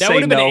did you That say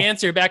would have been no? an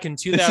answer back in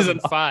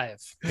 2005.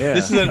 Yeah.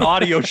 This is an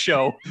audio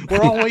show.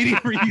 We're all waiting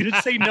for you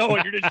to say no,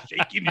 and you're just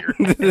shaking your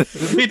head.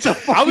 It's a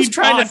I was fucking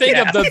trying to think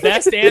of podcast. the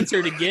best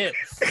answer to give.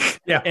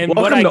 yeah. And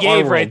Welcome what I to our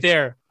gave right world.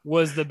 there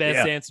was the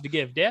best Yeah. answer to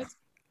give. Dad?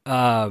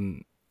 Not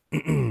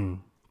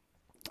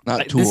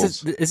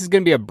tools. This is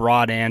going to be a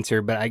broad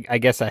answer, but I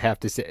guess I have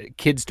to say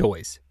kids'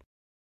 toys.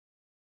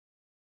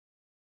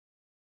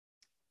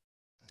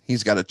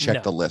 He's got to check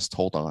No. the list.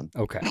 Hold on.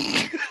 Okay.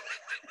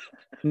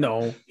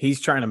 No,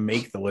 he's trying to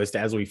make the list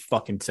as we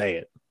fucking say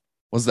it.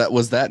 Was that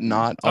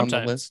not on the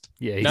Sometimes. list?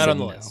 Yeah, he Not said on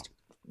the no. list.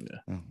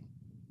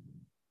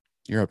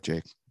 You're up,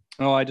 Jake.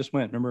 Oh, I just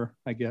went. Remember,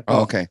 I get.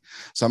 Oh, okay.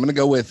 So I'm going to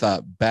go with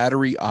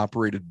battery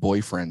operated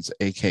boyfriends,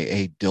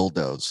 aka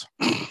dildos.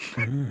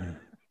 They're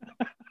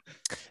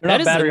That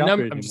not is battery the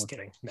number. operated I'm just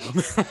anymore.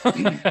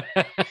 kidding. No.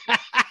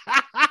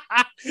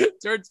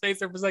 George faced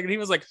there for a second. He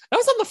was like, that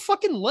was on the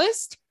fucking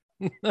list.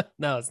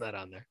 No, it's not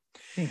on there.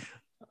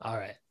 All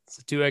right.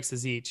 So 2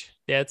 X's each.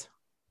 Dad?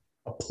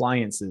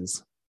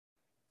 Appliances.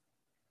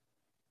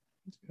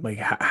 Like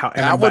how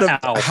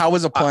How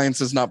is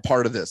appliances not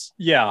part of this?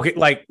 Yeah. okay,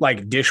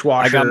 like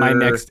dishwasher. I got my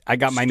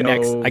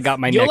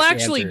next. You'll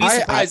actually answer. be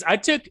I-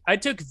 surprised. I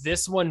took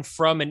this one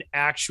from an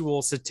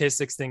actual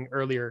statistics thing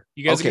earlier.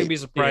 You guys are Okay. gonna be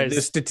surprised.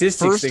 The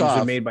statistics First things off-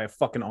 are made by a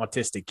fucking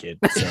autistic kid.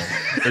 So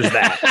there's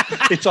that.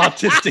 It's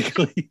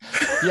autistically.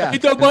 Yeah,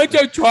 It's a bunch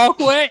of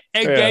chocolate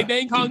and Yeah.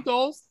 gaming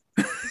consoles.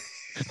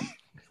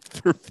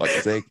 for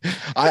fuck's sake.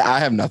 I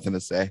have nothing to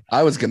say.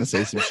 I was going to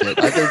say some shit.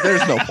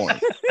 There's no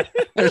point.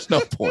 There's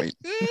no point.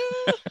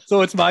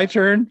 So it's my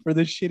turn for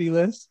this shitty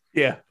list.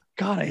 Yeah.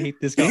 God, I hate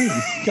this game.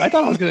 I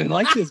thought I was going to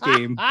like this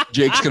game.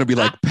 Jake's going to be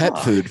like pet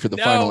food for the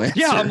No. final answer.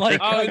 Yeah, I'm like,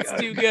 Oh, it's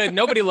too good.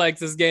 Nobody likes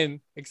this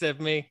game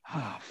except me.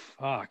 oh,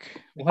 fuck.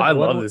 I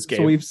love this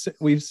game. So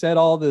we've said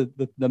all the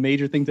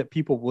major things that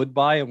people would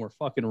buy, and we're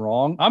fucking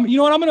wrong. You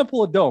know what? I'm going to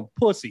pull a dome.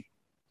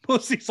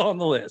 Pussy's on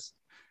the list.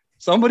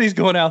 Somebody's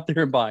going out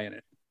there and buying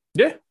it.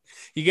 Yeah.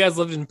 You guys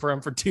lived in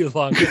Perm for too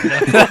long.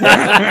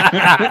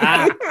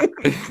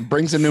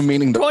 Brings a new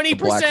meaning to 20%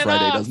 Black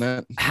Friday, off. doesn't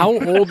it? How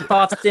old?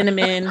 Thoughts,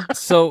 cinnamon.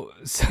 So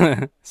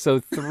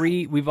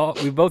three. We've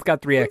both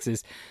got 3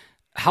 X's.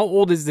 How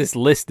old is this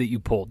list that you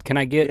pulled? Can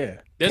I get? Yeah.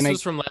 This Can I-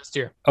 was from last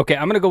year. Okay,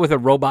 I'm gonna go with a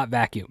robot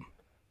vacuum.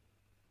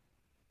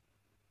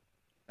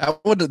 That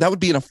would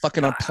be in a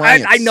fucking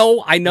appliance. I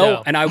know,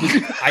 No. and I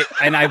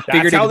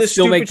figured it how would this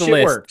still make the stupid shit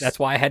list. works. That's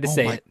why I had to Oh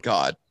say my it.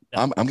 god,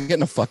 I'm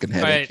getting a fucking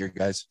headache Right. here,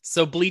 guys.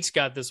 So Bleach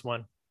got this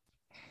one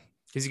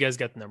because you guys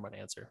got the number 1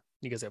 answer.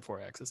 You guys have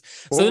 4 X's.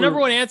 So the number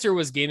 1 answer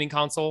was gaming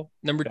console.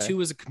 Number Okay. 2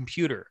 was a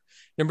computer.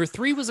 Number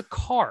 3 was a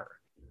car.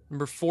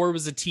 Number 4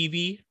 was a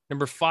TV.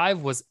 Number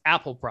 5 was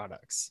Apple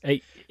products.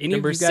 Hey, any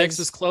Number of you 6 guys,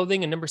 was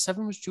clothing, and number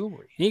 7 was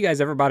jewelry. any of you guys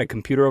ever bought a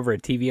computer over a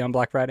TV on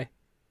Black Friday?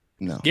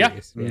 No. Yeah.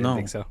 Curious. I No. didn't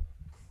think so.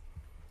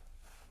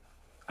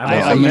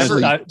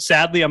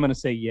 Sadly, I'm going to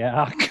say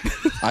yeah.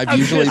 I've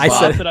usually I bought.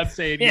 said- that I'm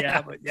saying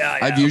yeah, but yeah.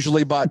 I've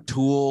usually bought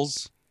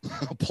tools,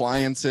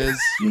 appliances.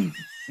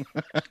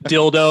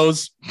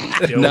 dildos.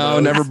 No,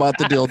 never bought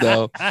the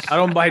dildo. I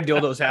don't buy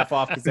dildos half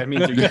off because that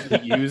means they're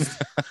usually used.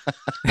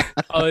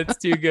 Oh, it's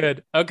too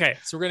good. Okay,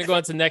 so we're going to go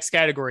on to the next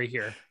category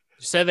here.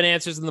 7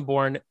 answers on the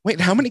board. Wait,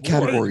 how many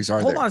categories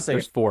are Hold there? on a second.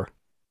 There's 4.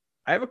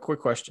 I have a quick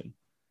question.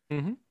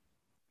 Mhm.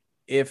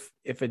 If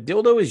a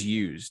dildo is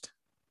used,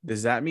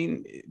 does that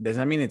mean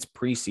it's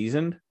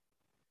pre-seasoned?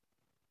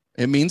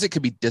 It means it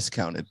could be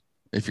discounted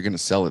if you're going to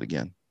sell it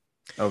again.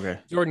 Okay.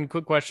 Jordan,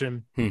 quick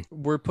question. Hmm.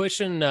 We're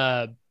pushing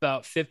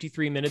about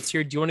 53 minutes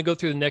here. Do you want to go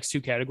through the next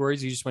 2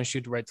 categories? Or you just want to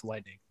shoot right to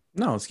lightning?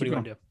 No, let's What do keep you going.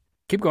 want to do?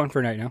 Keep going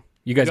for right now.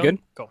 You guys Go? good?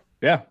 Go.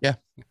 Yeah.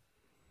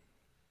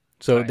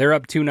 So Alright. they're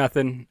up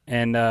 2-0,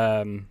 and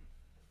it's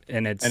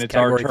And it's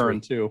our category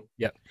turn, 3. too.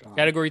 Yep.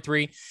 Category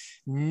 3.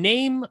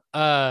 Name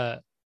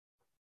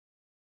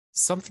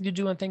something to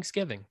do on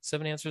Thanksgiving.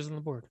 7 answers on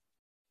the board.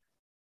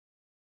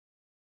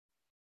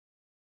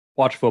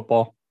 Watch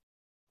football.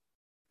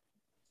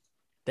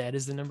 That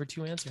is the number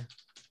 2 answer.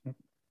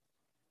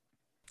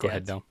 Go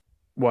ahead, Dom.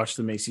 Watch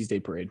the Macy's Day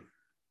Parade.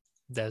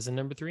 That is the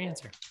number 3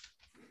 answer.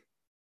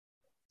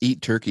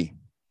 Eat turkey.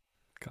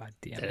 God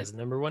damn That it. is the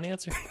number 1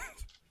 answer.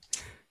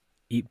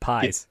 Eat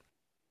pies.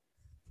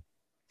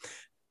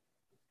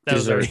 That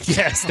was already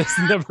guessed. That's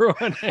the number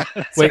 1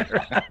 answer. Wait,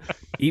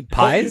 eat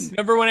pies?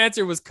 Number 1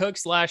 answer was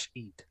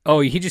cook/eat.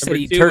 Oh, he just said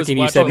Number eat 2 was turkey, and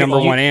you watch said football.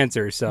 number 1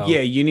 answer. So Yeah,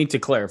 you need to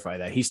clarify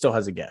that. He still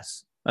has a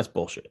guess. That's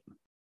bullshit.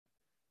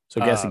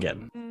 So guess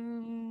again.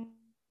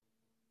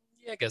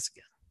 Yeah, guess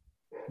again.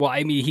 Well,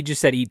 I mean, he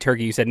just said eat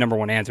turkey. You said number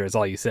 1 answer. Is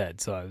all you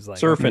said. So I was like,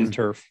 Surf and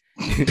turf.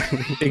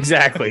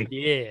 Exactly.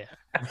 Yeah.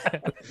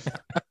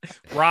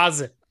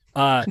 Rosin.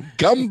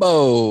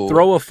 Gumbo.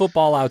 Throw a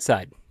football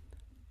outside.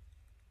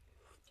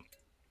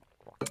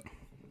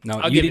 No,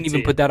 I'll you give didn't it to even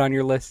you. put that on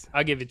your list.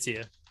 I'll give it to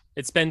you.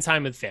 It's spend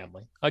time with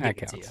family. I'll give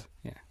That it to you. counts.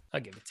 Yeah. I'll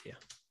give it to you.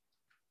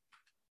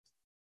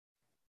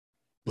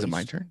 Is it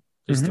my turn?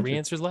 There's Mhm. 3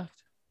 answers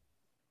left.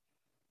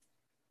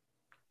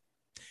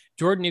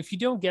 Jordan, if you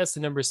don't guess the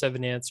number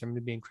 7 answer, I'm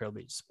going to be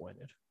incredibly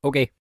disappointed.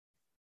 Okay.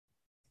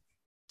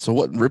 So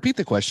what? Repeat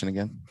the question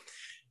again.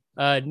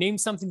 Name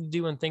something to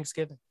do on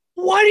Thanksgiving.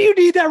 Why do you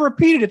need that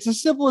repeated? It's the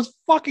simplest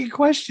fucking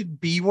question,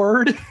 B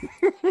word.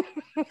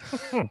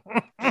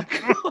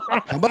 How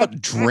about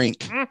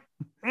drink?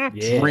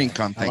 Yeah. Drink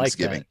on I like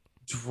Thanksgiving.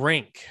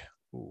 Drink.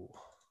 Ooh.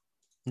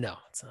 No,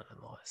 it's not on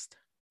the list.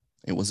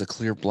 It was a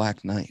clear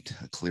black night,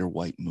 a clear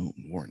white moon.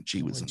 Warren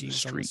G was Warren in G the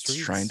was on the streets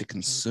trying to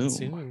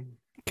consume.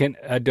 Can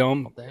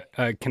Dome? All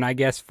day. Can I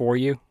guess for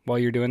you while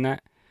you're doing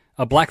that?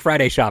 Black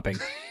Friday shopping.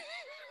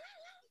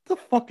 The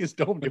fuck is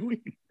Dome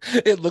doing?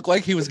 It looked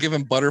like he was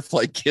giving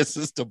butterfly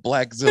kisses to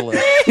Blackzilla.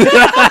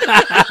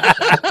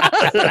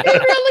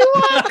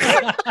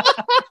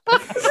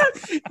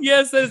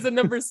 Yes, that is the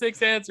number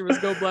 6 answer. Was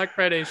go Black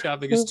Friday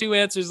shopping. There's 2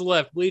 answers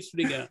left. Bleach, what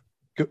do you got?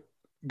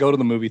 Go to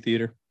the movie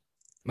theater.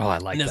 Oh, I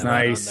like There's that.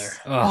 not on Nice. there.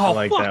 Oh, I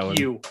like fuck that one.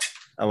 you.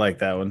 I like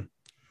that one.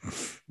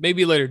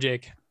 Maybe later,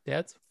 Jake.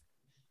 Dads?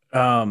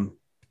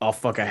 Oh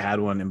fuck! I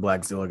had one, and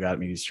Blackzilla got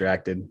me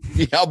distracted.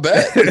 Yeah, I'll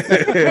bet.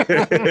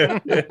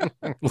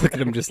 Look at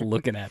him just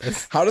looking at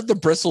us. How did the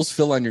bristles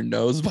feel on your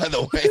nose, by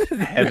the way?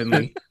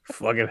 Heavenly,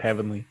 fucking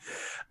heavenly.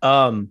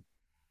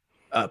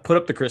 Put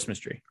up the Christmas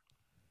tree.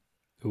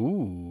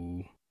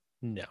 Ooh.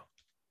 No.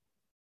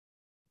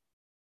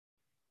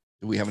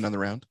 Do we have another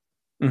round?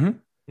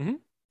 Mm-hmm.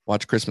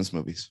 Watch Christmas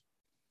movies.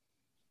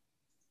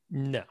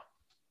 No.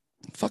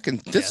 Fucking,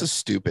 this Yes. is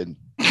stupid.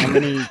 How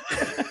many?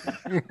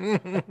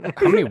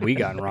 How many have we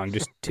gotten wrong?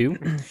 Just 2?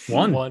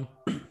 One.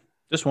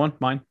 Just one.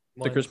 Mine.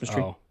 The One. Christmas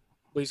tree. Oh.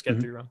 Please get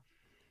Mhm. 3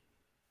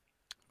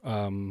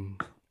 wrong.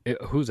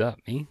 Who's up?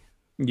 Me?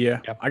 Yeah.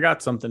 Yep. I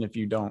got something. If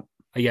you don't,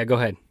 Yeah, go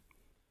ahead.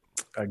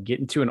 get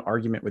into an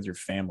argument with your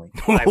family.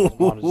 I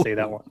wanted to say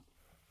that one.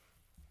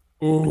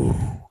 Ooh.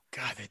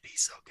 God, that'd be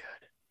so good.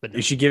 But no.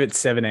 You should give it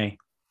 7A.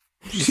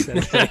 7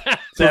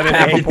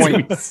 half a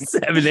point.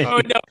 7A.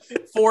 Oh no,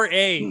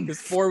 4A, because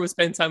 4 was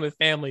spend time with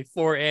family.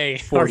 4A,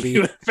 4B.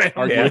 argue with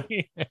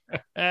family.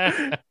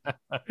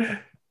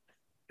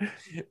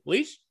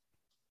 Leash?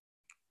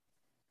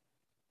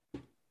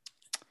 You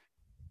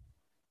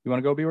want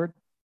to go, B word?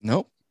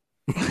 Nope.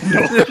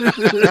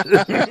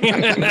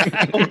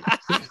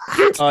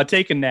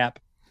 Take a nap.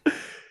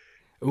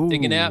 Ooh.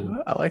 Take a nap?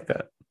 I like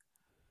that.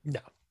 No.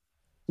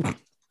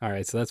 All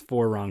right, so that's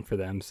 4 wrong for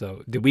them.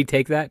 So did we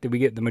take that? Did we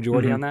get the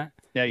majority Mhm. on that?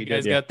 Yeah, You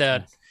guys did. got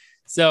that.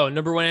 So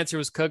number 1 answer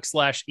was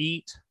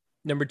cook/eat.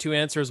 Number 2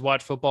 answer was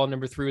watch football.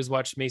 Number 3 was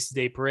watch Macy's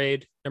Day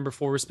Parade. Number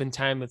 4 was spend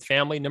time with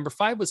family. Number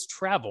 5 was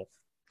travel.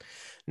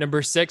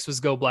 Number 6 was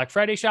go Black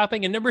Friday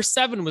shopping. And number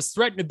 7 was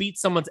threaten to beat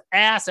someone's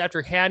ass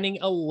after handing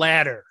a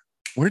ladder.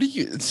 Where do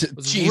you? I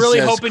was really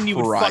hoping you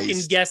would fucking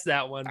Christ. guess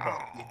that one. But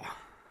Ah.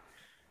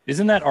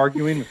 Isn't that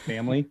arguing with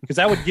family? Because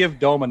that would give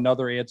Dome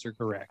another answer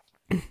correct.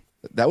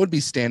 That would be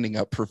standing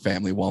up for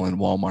family while in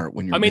Walmart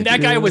when you're. I mean,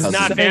 that guy was not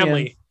cousins.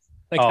 family.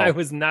 That Oh. guy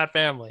was not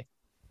family.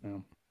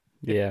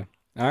 Yeah.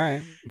 All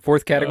right.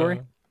 4th category.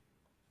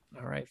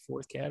 All right,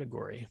 4th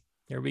category.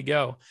 Here we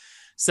go.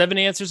 7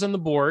 answers on the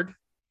board.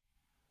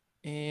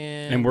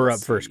 And we're up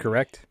let's first, see.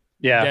 correct?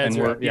 Yeah, That's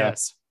and we're right.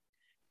 Yes.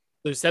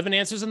 There's 7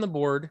 answers on the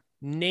board.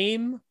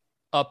 Name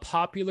a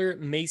popular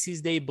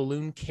Macy's Day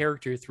balloon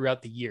character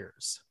throughout the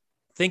years.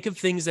 Think of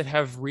things that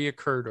have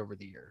reoccurred over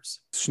the years.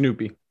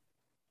 Snoopy.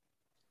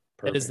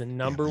 That is the Perfect.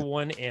 number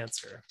 1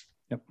 answer.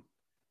 Yep.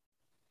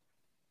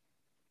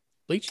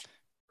 Bleach?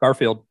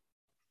 Garfield.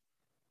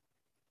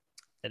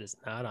 That is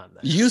not on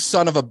there. You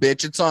son of a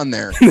bitch! It's on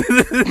there.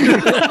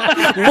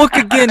 Look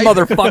again,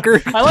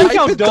 motherfucker. I like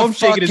how Type it the Dome's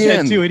shaking fuck his head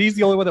in. too, and he's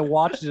the only one that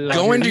watches it.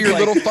 Go into He's your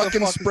like, little "What the fucking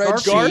fuck is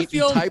spreadsheet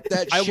Garfield? and type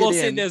that I shit will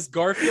say in. this: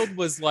 Garfield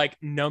was like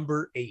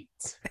number 8.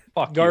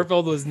 Fuck you.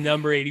 Garfield was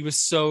number 8. He was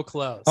so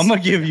close. I'm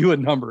gonna give you a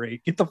number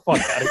 8. Get the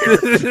fuck out of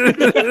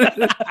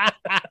here.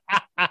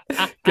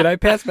 Can I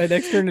pass my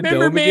next turn to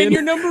Remember, Dome man, again?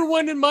 you're number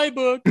 1 in my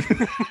book.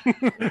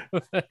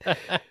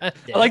 I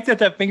like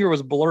that finger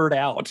was blurred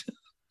out.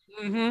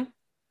 Mm-hmm.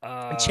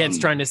 Chad's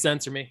trying to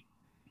censor me.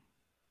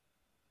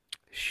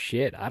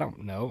 Shit, I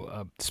don't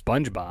know.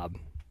 SpongeBob.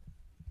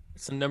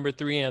 It's the number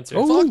 3 answer.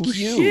 Oh, Fuck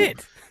you.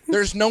 shit.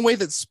 There's no way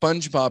that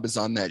SpongeBob is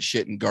on that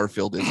shit and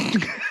Garfield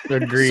isn't.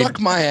 Agreed. Suck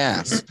my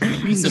ass.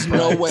 There's surprised.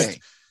 no way.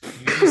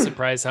 You'd be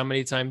surprised how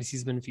many times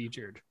he's been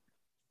featured.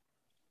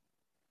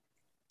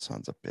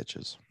 Sons of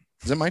bitches.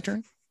 Is it my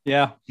turn?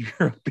 Yeah, you're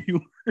a B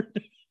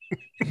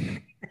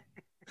word.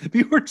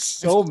 B word's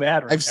so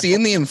mad right I've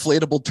seen the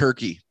inflatable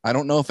turkey. I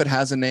don't know if it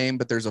has a name,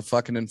 but there's a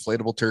fucking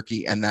inflatable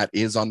turkey, and that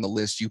is on the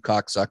list, you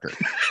cocksucker.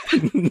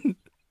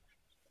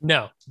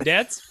 No.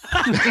 Dads?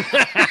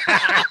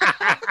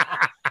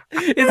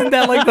 Isn't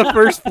that like the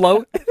first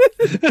float?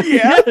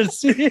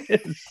 Yes, it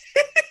is.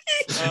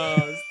 Oh,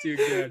 it's too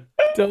good.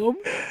 Dome?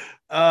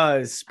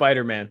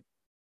 Spider-Man.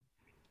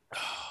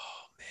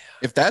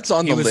 If that's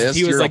on He the was- list,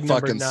 he was you're like a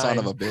number fucking son 9.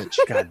 of a bitch.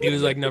 God He damn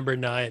was it. like number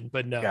 9,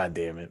 but no. God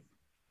damn it.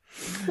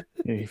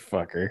 You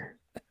fucker.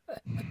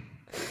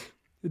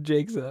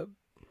 Jake's up.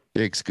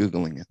 Jake's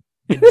Googling it.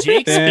 And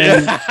Jake's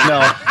Then,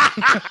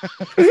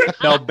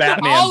 no,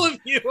 Batman. all of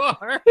you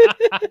are.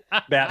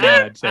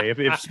 Batman, I'd say.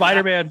 If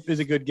Spider-Man is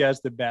a good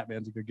guess, then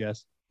Batman's a good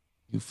guess.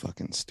 You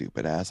fucking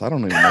stupid ass. I don't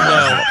even know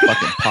I have a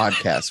fucking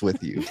podcast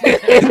with you.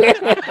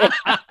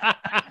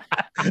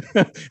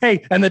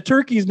 Hey, and the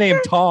turkey's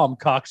named Tom,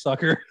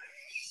 cocksucker.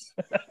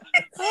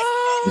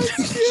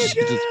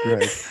 Jesus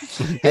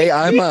Christ. Hey,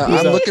 I'm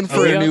looking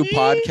for a new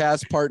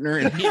podcast partner,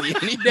 and any of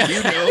you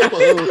know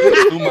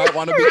who might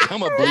want to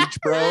become a bleach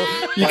bro.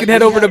 You can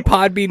head over to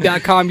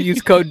podbean.com,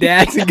 use code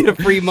DADS, and get a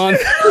free month.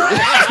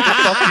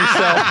 Fuck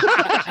yourself.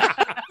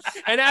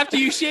 And after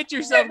you shit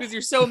yourself because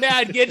you're so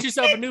mad, get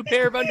yourself a new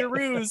pair of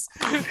underoos.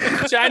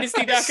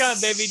 Dynasty.com,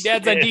 baby.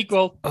 Dad's on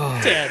equal. Oh.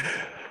 10.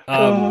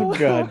 Oh,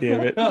 God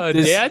damn it.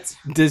 Does- Dads?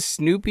 Does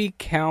Snoopy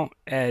count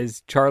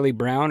as Charlie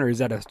Brown, or is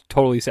that a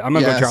totally... I'm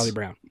going to Yes. go Charlie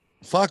Brown.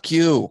 Fuck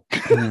you.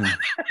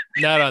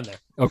 Not on there.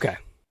 Okay.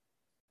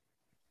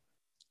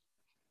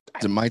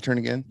 Is it my turn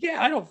again? Yeah,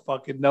 I don't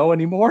fucking know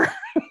anymore.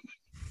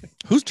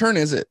 Whose turn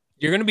is it?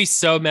 You're going to be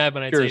so mad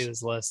when I tell Yours. you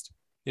this list.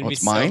 You're Oh, going to be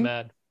it's so mine?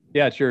 mad.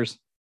 Yeah, it's yours.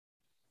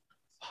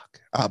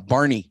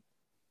 Barney.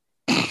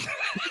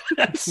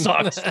 That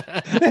sucks.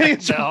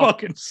 It No.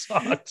 fucking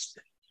sucks.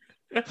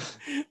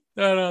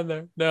 Not on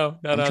there. No,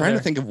 not I'm on trying there.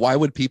 to think of why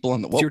would people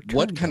on the It's your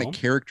what turn, kind Dom. of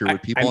character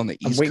would people on the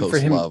I'm East waiting for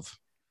Coast him. love?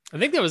 I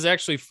think that was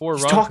actually 4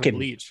 He's wrong talking. for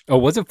Bleach. Oh,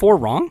 was it 4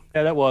 wrong?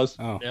 Yeah, that was.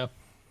 Oh. Yeah.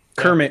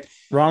 Kermit.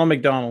 Ronald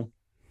McDonald.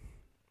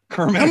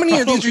 Kermit. How many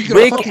of these are you gonna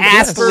Rick fucking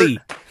guess? Astley.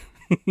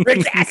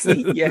 Rick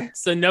Astley. Yeah.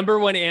 So number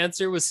 1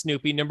 answer was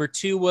Snoopy. Number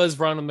 2 was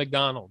Ronald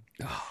McDonald.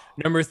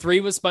 Number 3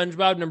 was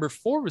SpongeBob. Number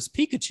 4 was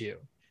Pikachu.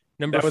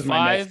 Number That was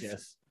my next 5.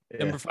 guess. Yeah.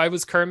 Number 5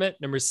 was Kermit.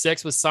 Number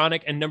 6 was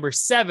Sonic. And number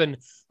 7,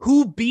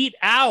 who beat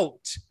out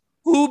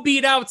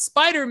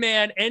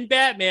Spider-Man and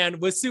Batman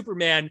was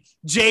Superman,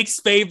 Jake's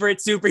favorite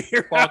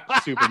superhero.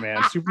 Fuck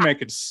Superman. Superman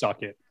could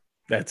suck it.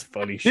 That's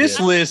funny shit. This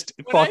list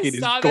When I fucking is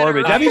saw that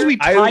garbage. That means we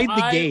earlier, tied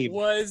the game.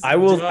 I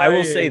will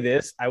dying. say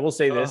this. I will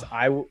say this.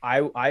 Ugh.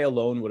 I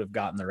alone would have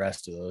gotten the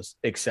rest of those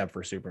except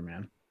for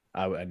Superman.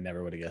 I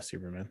never would have guessed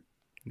Superman.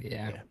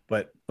 Yeah. Yeah.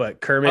 But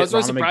Kermit, I was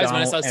really Ronald surprised when I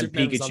McDonald, saw and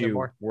Superman was on there Pikachu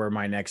more. were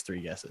my next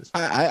 3 guesses.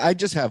 I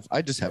just have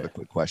a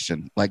quick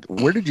question. Like,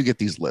 where did you get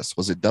these lists?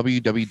 Was it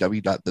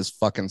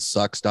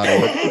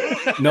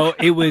www.thisfuckingsucks.org? No,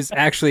 it was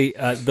actually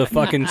the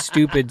fucking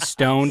stupid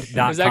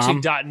stoned.com. It was actually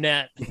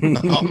 .net.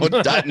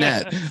 Oh,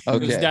 .net. It was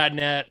Okay.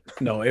 .net.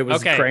 No, it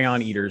was Okay.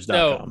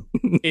 crayoneaters.com.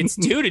 It's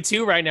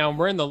 2-2 right now, and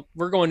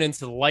we're going into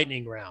the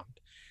lightning round.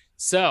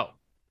 So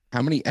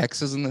How many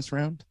X's in this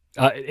round?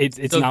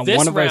 It's So not this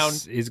one of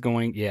us round- is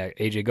going. Yeah,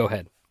 AJ, go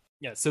ahead.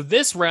 yeah, so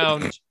this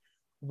round,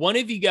 one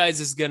of you guys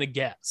is gonna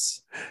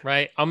guess,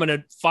 right? I'm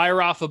gonna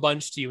fire off a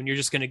bunch to you, and you're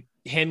just gonna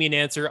hand me an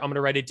answer. I'm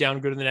gonna write it down,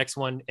 go to the next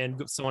one,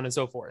 and so on and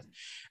so forth.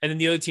 And then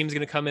the other team is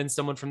gonna come in.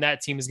 Someone from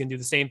that team is gonna do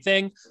the same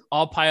thing.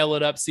 I'll pile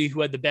it up, see who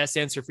had the best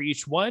answer for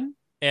each one,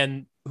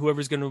 and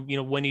whoever's gonna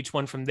win each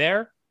one from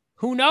there.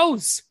 Who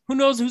knows? Who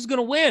knows who's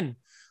gonna win?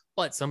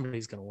 But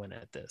somebody's gonna win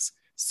at this.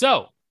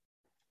 So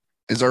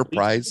Is our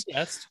prize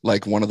yes.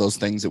 like one of those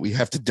things that we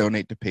have to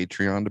donate to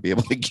Patreon to be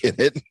able to get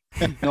it?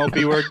 No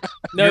B word.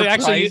 No, Your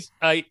actually,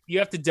 prize- you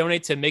have to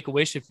donate to Make a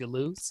Wish if you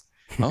lose.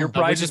 Oh. Your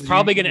prize Which is is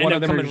probably going to one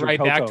end of up them coming is your right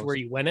back to Cocos. where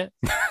you win it.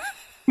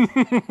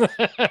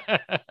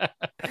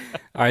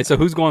 All right, so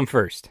who's going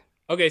first?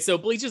 Okay, so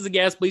Bleach is the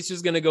guess. Bleach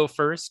is going to go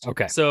first.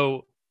 Okay.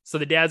 So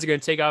the dads are going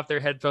to take off their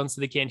headphones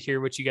so they can't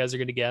hear what you guys are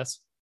going to guess.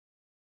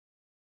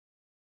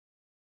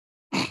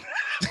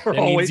 We're That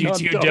all means waiting you on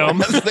two Dom.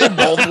 dumb. They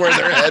both wear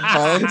their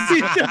headphones.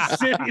 He's just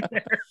sitting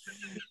there.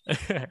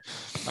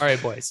 All right,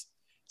 boys.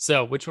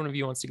 So which one of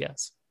you wants to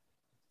guess?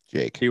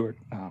 Jake. Keyword.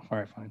 Oh, all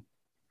right, fine.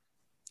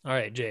 All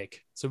right,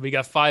 Jake. So we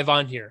got 5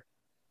 on here.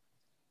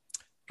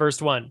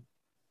 First one.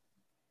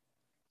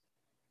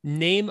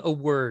 Name a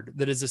word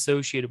that is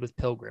associated with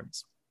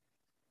pilgrims.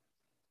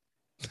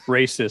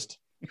 Racist.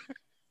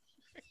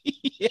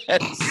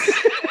 Yes.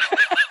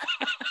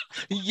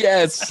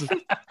 Yes.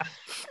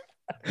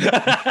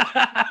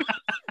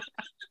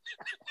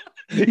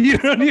 You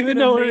don't even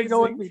know where to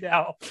go with Amazing. me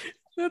now.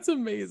 That's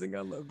amazing.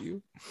 I love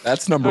you.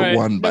 That's number All right,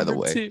 1, by the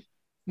number way. 2.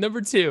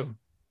 Number 2.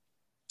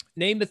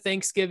 Name a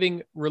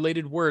Thanksgiving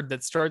related word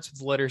that starts with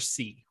the letter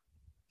C.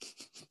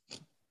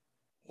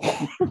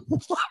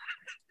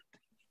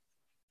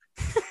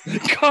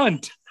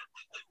 Cunt.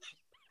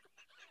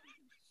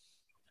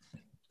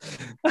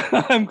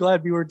 I'm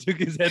glad Bjorn took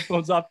his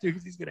headphones off too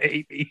because he's gonna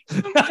hate me.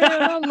 Man,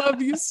 I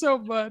love you so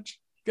much.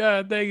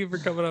 God, thank you for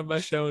coming on my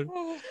show and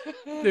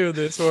doing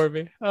this for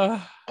me.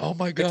 Oh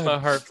my Makes my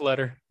god. heart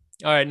flutter.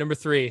 All right, number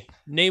 3.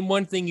 Name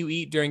one thing you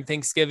eat during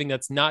Thanksgiving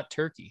that's not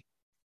turkey.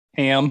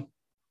 Ham.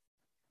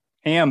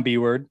 Ham, B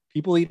word.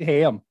 People eat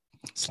ham.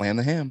 Slam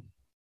the ham.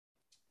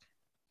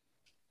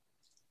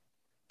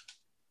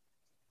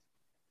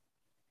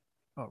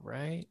 All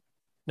right.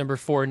 Number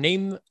 4,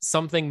 name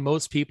something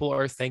most people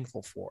are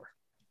thankful for.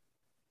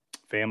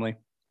 Family.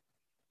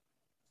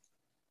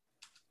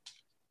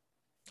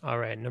 All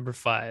right. Number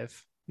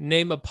 5,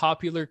 name a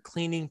popular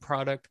cleaning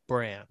product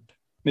brand.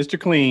 Mr.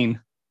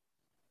 Clean.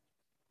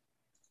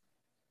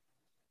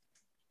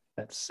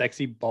 That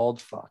sexy bald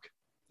fuck.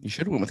 You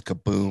should have went with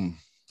Kaboom.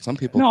 Some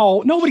people.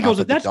 No, nobody shop goes at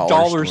with the that's dollar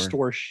dollar store.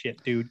 store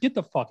shit, dude. Get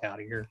the fuck out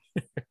of here.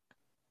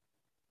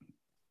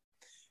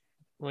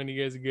 When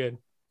you guys are good.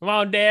 Come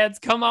on, dads.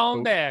 Come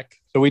on back.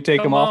 So we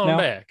take Come them off on now.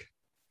 back.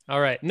 All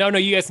right. No,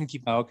 you guys can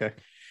keep. Oh, okay.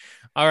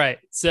 All right.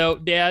 So,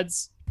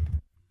 dads.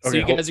 So Okay,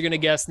 you guys are gonna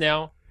guess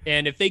now,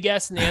 and if they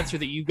guess an answer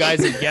that you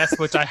guys have guessed,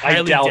 which I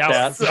highly doubt doubt,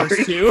 that. the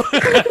first two,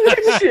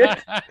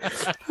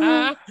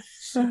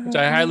 which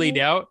I highly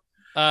doubt,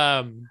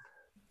 I'm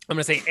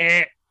gonna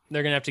say,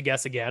 they're gonna have to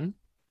guess again.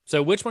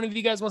 So, which one of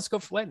you guys wants to go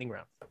for lightning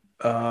round?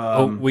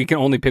 We can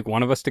only pick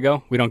one of us to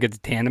go. We don't get to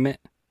tandem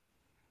it.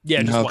 Yeah,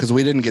 just No, one. because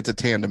we didn't get to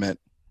tandem it.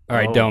 All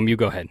right, Oh. Dome, you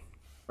go ahead.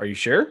 Are you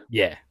sure?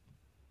 Yeah.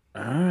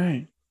 All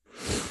right.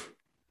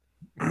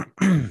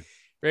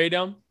 Ready,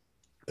 Dom?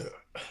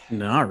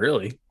 Not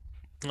really.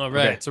 All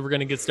right, Okay. so we're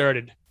gonna get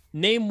started.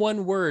 Name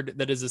one word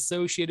that is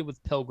associated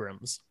with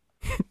pilgrims.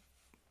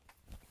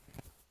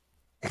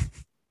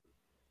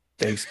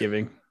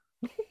 Thanksgiving.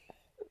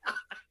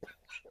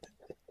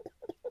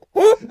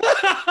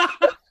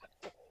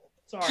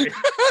 Sorry.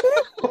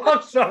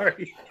 I'm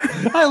sorry.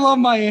 I love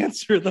my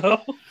answer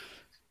though.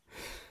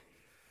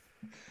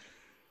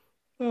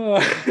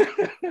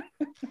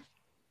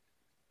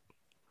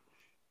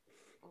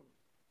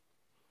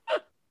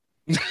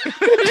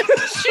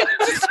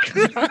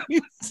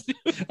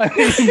 I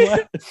mean,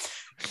 what?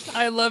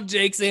 I love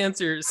Jake's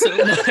answer so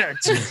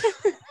much.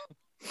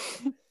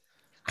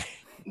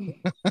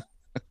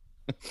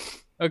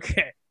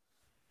 Okay.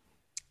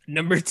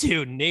 Number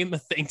 2, name a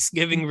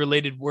Thanksgiving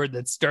related word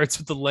that starts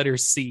with the letter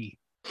C.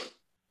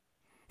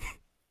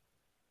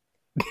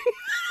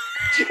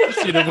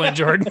 Should have went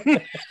Jordan.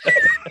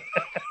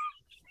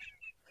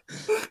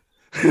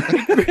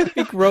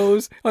 Big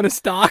rose on a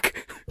stalk.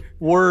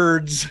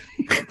 Words.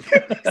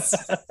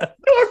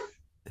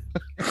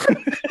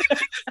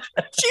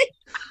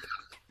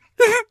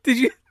 Did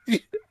you You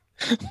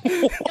I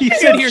said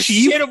didn't hear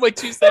sheep? shit of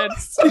what you said.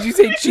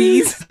 say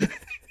cheese?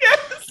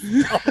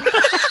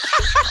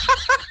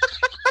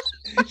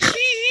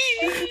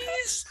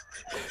 Cheese.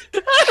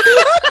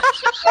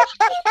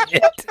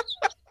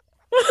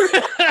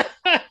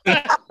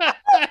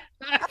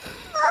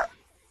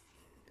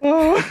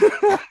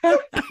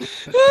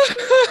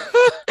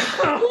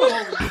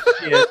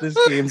 Yeah, this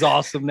game's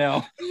awesome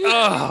now.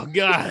 Oh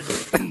God,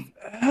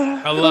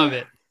 I love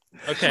it.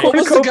 Okay, What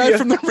was the guy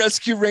from the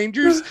Rescue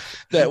Rangers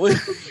that was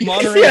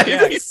Monterey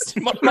Jack.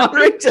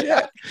 Monterey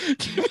Jack.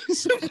 Give me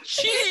some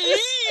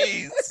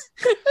cheese.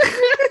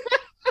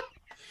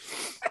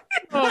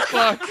 oh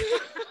fuck.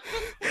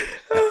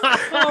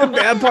 The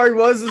bad part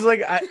was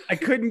like I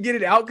couldn't get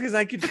it out because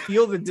I could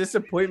feel the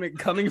disappointment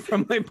coming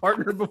from my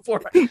partner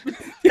before.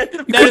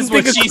 That is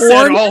what think of she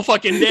said corn? all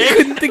fucking day.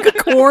 Couldn't think of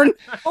corn.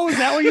 Oh, is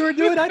that what you were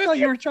doing? I thought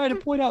you were trying to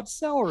point out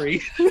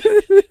celery.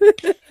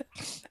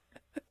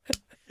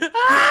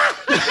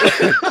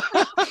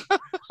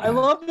 I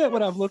love that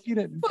when I'm looking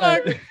at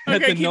Fuck. the Okay,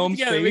 keep it gnome's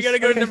together. face. We gotta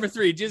go to number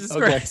 3. Jesus Okay.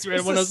 Christ, we're at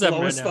It's the 107 right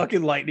slowest now.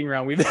 fucking lightning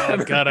round we've Oh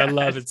ever God, I had.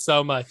 love it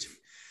so much.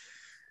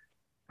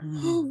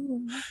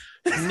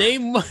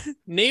 Name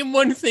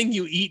one thing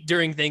you eat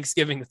during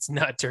Thanksgiving that's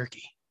not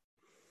turkey.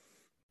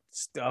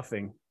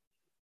 Stuffing.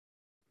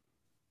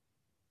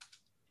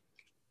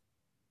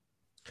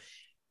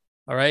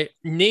 All right.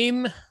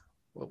 Name.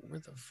 Where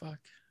the fuck?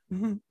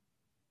 There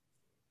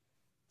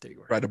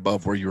you are. Right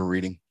above where you were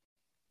reading.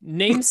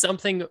 Name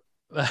something.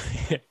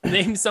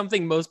 Name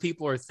something most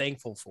people are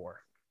thankful for.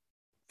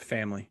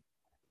 Family.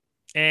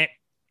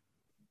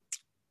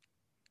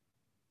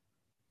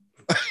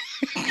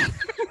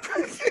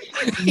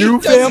 New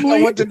family.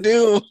 Know what to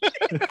do?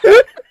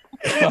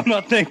 I'm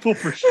not thankful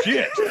for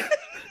shit.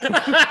 Fuck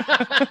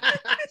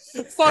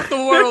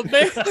the world,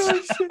 man.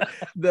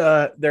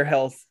 Their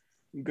health,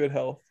 good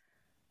health.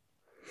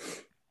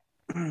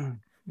 All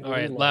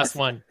right, last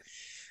one.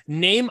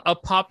 Name a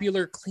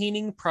popular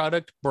cleaning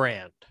product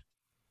brand.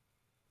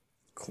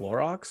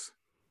 Clorox.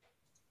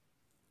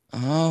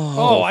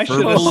 Oh, I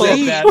should have said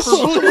that.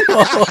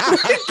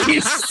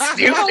 You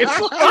stupid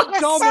How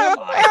dumb am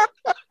I?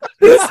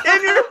 It's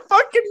in your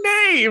fucking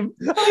name.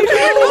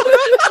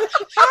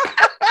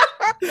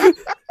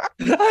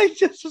 I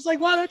just was like,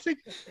 wow, that's a...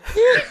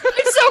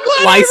 It's so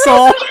glad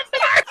Lysol. I'm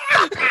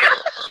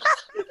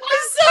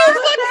so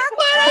glad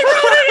I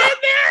wrote it in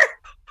there.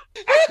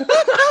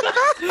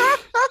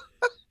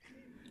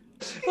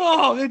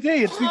 Oh,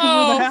 hey, it's because we're the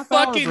Oh, half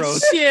hour, fucking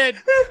bros. shit.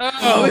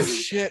 Oh Oh,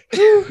 shit.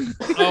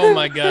 oh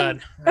my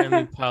God. Let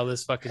me pile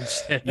this fucking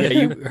shit. Yeah,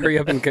 you hurry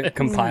up and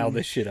compile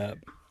this shit up.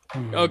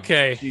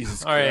 Okay.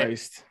 Jesus All right.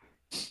 Christ.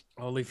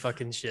 Holy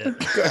fucking shit.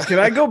 Can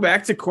I go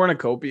back to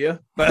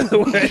cornucopia? By the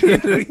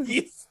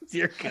way,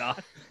 dear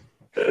God.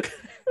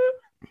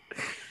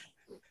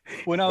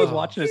 When I was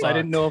watching this, I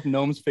didn't know if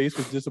Gnome's face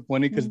was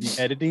disappointed because of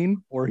the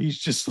editing, or he's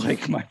just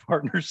like, my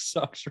partner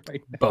sucks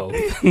right now. Both.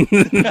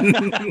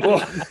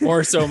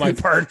 More so my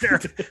partner.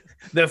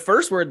 The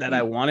first word that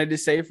I wanted to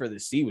say for the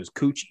C was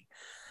coochie.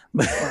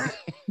 But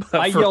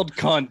I yelled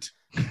cunt.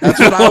 That's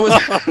what I was.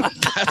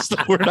 That's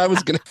the word I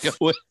was gonna go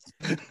with.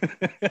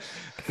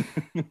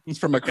 It's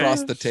from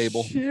across the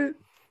table. Shit.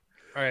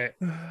 All right.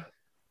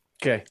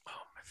 Okay. Oh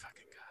my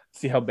fucking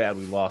See how bad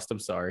we lost. I'm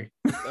sorry.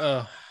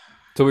 god.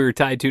 So we were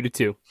tied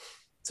 2-2.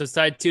 So it's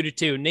tied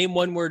 2-2. Name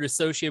one word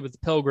associated with the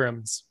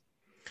Pilgrims.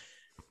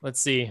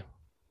 Let's see.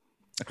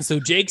 So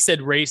Jake said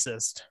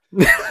racist,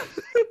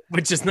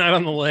 which is not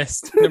on the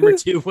list. Number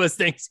 2 was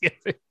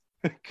Thanksgiving.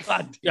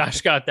 God,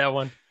 Josh got that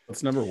one.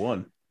 What's number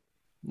 1?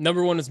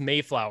 Number 1 is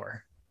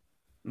Mayflower.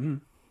 Mm-hmm.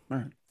 All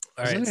right.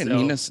 All Isn't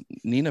right. it So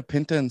Nina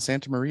Pinta and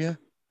Santa Maria?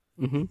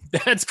 Mm-hmm.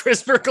 that's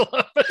Christopher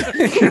Columbus.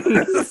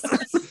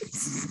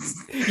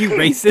 You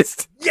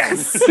racist.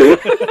 Yes.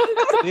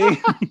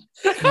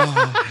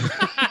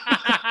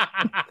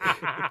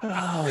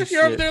 Oh,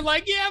 You're up shit. there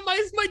like, yeah,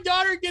 my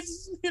daughter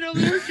gets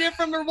leadership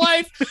from her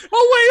wife.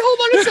 Oh wait, hold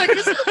on a second.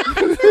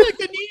 You're like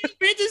the neatest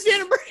bitch in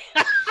Santa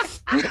Maria.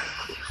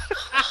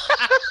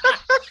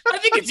 I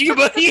think it's you,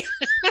 buddy.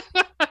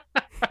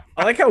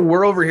 I like how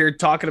we're over here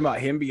talking about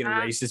him being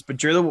racist,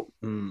 but you're the.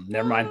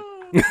 Never mind.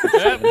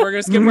 Yeah, we're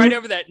gonna skip right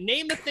over that.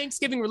 Name the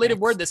Thanksgiving related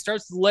word that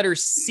starts with the letter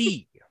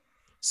C.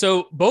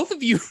 So both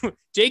of you,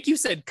 Jake, you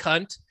said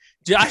cunt.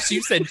 Josh,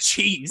 you said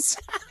cheese.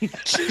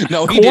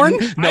 No, he Corn?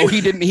 didn't. No,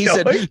 he didn't. He No.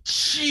 said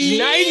cheese.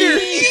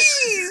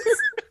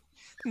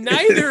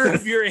 Neither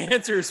of your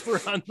answers were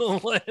on the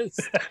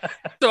list.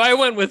 So I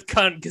went with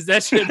cunt because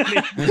that should be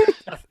in the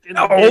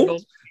No.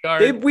 giggles They,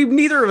 yard. we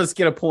neither of us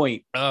get a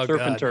point Oh, surf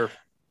and God. turf.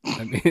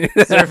 I mean,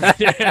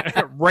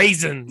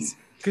 Raisins.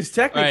 because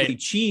technically Right.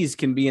 cheese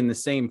can be in the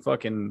same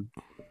fucking.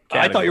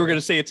 I thought you were category. going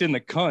to say it's in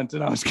the cunt,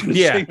 and I was going to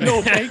Yeah. say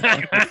no. Thank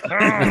you.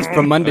 it's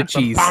from Munda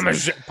cheese.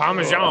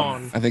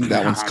 Parmesan. I think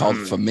that one's called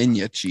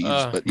Familia cheese,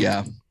 but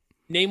yeah.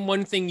 Name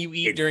one thing you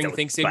eat during so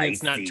Thanksgiving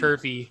that's not spicy.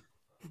 turkey.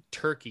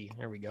 Turkey.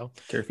 There we go.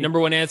 Turkey. Number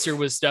 1 answer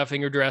was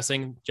stuffing or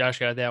dressing. Josh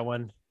got that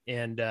one.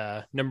 And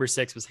number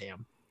 6 was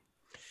ham.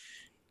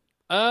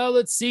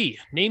 Let's see.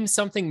 Name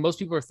something most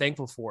people are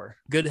thankful for.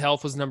 Good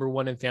health was number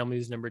 1 and family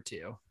was number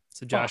 2.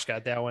 So Josh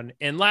got that one.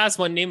 And last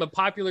one, name a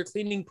popular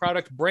cleaning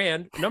product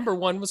brand. Number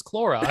 1 was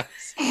Clorox.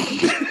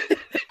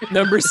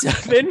 Number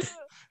 7.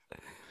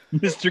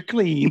 Mr.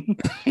 Clean.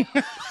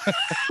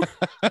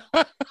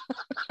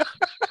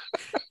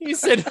 You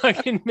said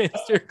fucking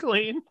Mr.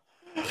 Clean.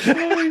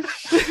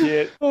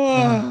 Shit. Oh,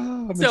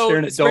 I've been So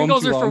staring at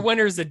sprinkles Dome are too for long.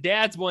 winners. The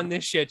dads won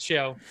this shit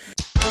show.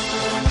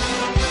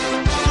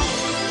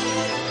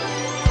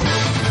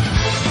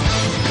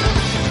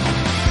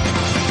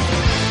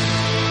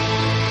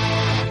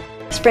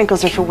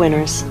 Sprinkles are for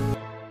winners.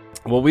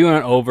 Well, we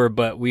went over,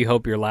 but we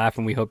hope you're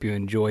laughing. We hope you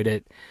enjoyed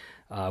it.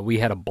 We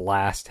had a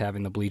blast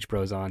having the Bleach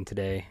Bros on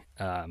today.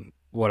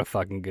 What a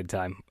fucking good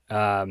time.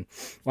 Why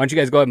don't you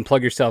guys go ahead and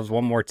plug yourselves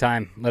one more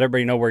time? Let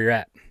everybody know where you're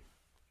at.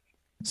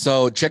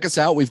 So check us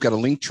out. We've got a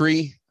link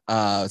tree.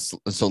 So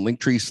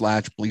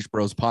Linktree/Bleach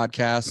Bros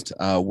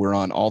Podcast. We're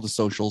on all the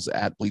socials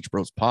at Bleach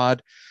Bros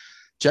Pod.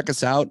 Check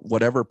us out.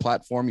 Whatever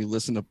platform you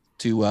listen to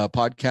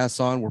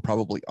podcasts on, we're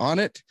probably on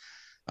it.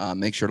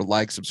 Make sure to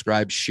like,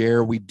 subscribe,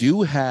 share. We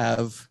do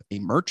have a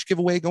merch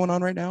giveaway going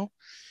on right now.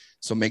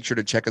 So make sure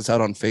to check us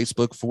out on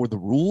Facebook for the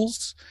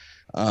rules.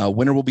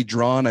 Winner will be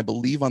drawn, I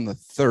believe, on the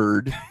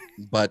 3rd.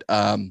 But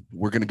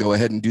we're going to go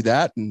ahead and do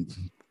that. And,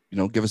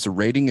 give us a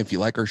rating if you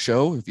like our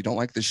show. If you don't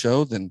like the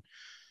show, then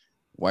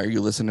why are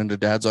you listening to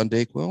Dads on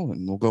Dayquil?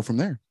 And we'll go from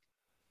there.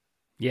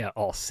 Yeah,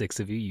 all 6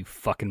 of you, you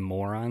fucking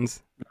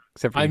morons.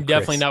 Except for I'm you,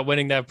 definitely Chris. not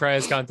winning that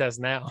prize contest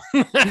now.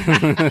 They're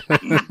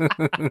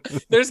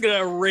just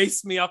gonna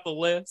erase me off the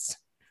list.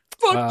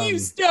 Fuck you,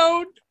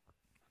 Stone.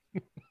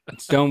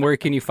 Stone, where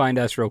can you find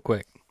us real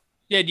quick?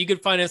 Yeah, you can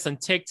find us on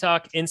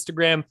TikTok,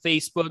 Instagram,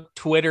 Facebook,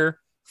 Twitter.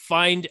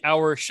 Find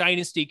our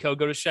Shinesty code.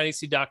 Go to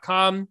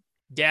shinesty.com.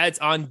 Dad's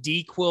on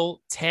DQuil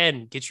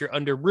 10. Get your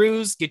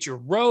underoos, get your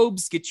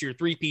robes, get your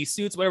 3-piece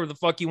suits, whatever the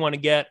fuck you want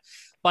to get.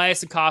 Buy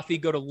us a coffee.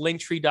 Go to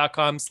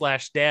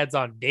linktree.com/dads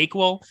on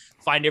Dayquil.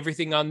 Find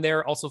everything on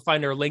there. Also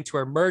find our link to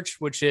our merch,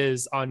 which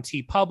is on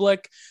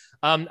TeePublic.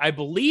 I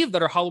believe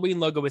that our Halloween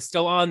logo is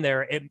still on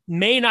there. It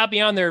may not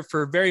be on there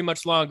for very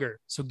much longer.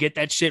 So get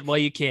that shit while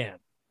you can.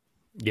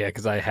 Yeah,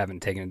 because I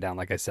haven't taken it down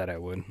like I said I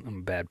would. I'm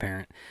a bad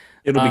parent.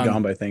 It'll be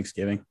gone by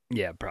Thanksgiving.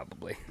 Yeah,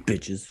 probably.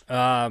 Bitches.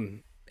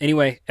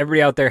 Anyway,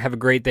 everybody out there, have a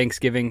great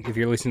Thanksgiving. If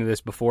you're listening to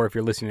this before, if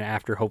you're listening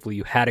after, hopefully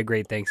you had a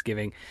great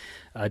Thanksgiving.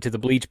 To the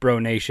Bleach Bro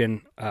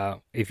Nation,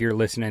 if you're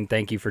listening,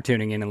 thank you for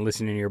tuning in and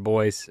listening to your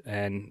boys.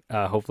 And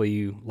hopefully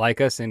you like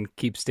us and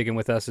keep sticking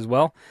with us as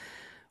well.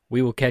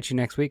 We will catch you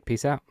next week.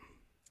 Peace out.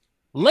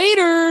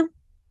 Later.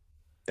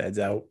 Dad's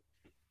out.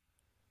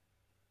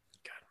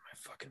 God, my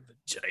fucking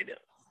vagina.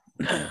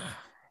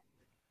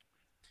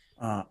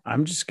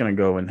 I'm just gonna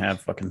go and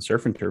have fucking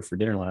surf and turf for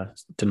dinner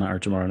tonight or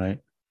tomorrow night.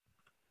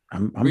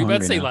 I'm Were you about to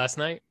hungry say now. last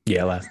night?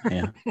 Yeah,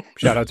 yeah.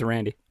 Shout out to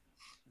Randy.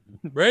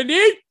 Brandy.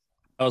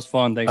 That was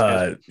fun. Thanks,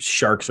 guys.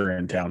 Sharks are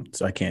in town,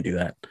 so I can't do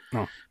that.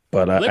 Oh.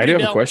 But I Liberty do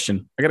have Bell. a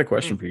question. I got a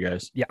question for you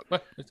guys. Yeah.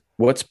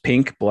 What's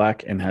pink,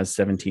 black, and has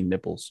 17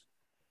 nipples?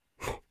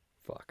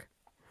 Fuck.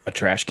 A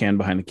trash can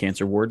behind the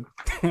cancer ward.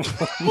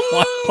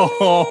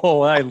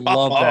 Oh, I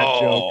love that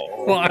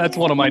joke. That's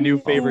one of my new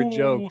favorite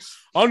jokes.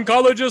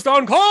 Oncologist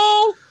on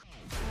call.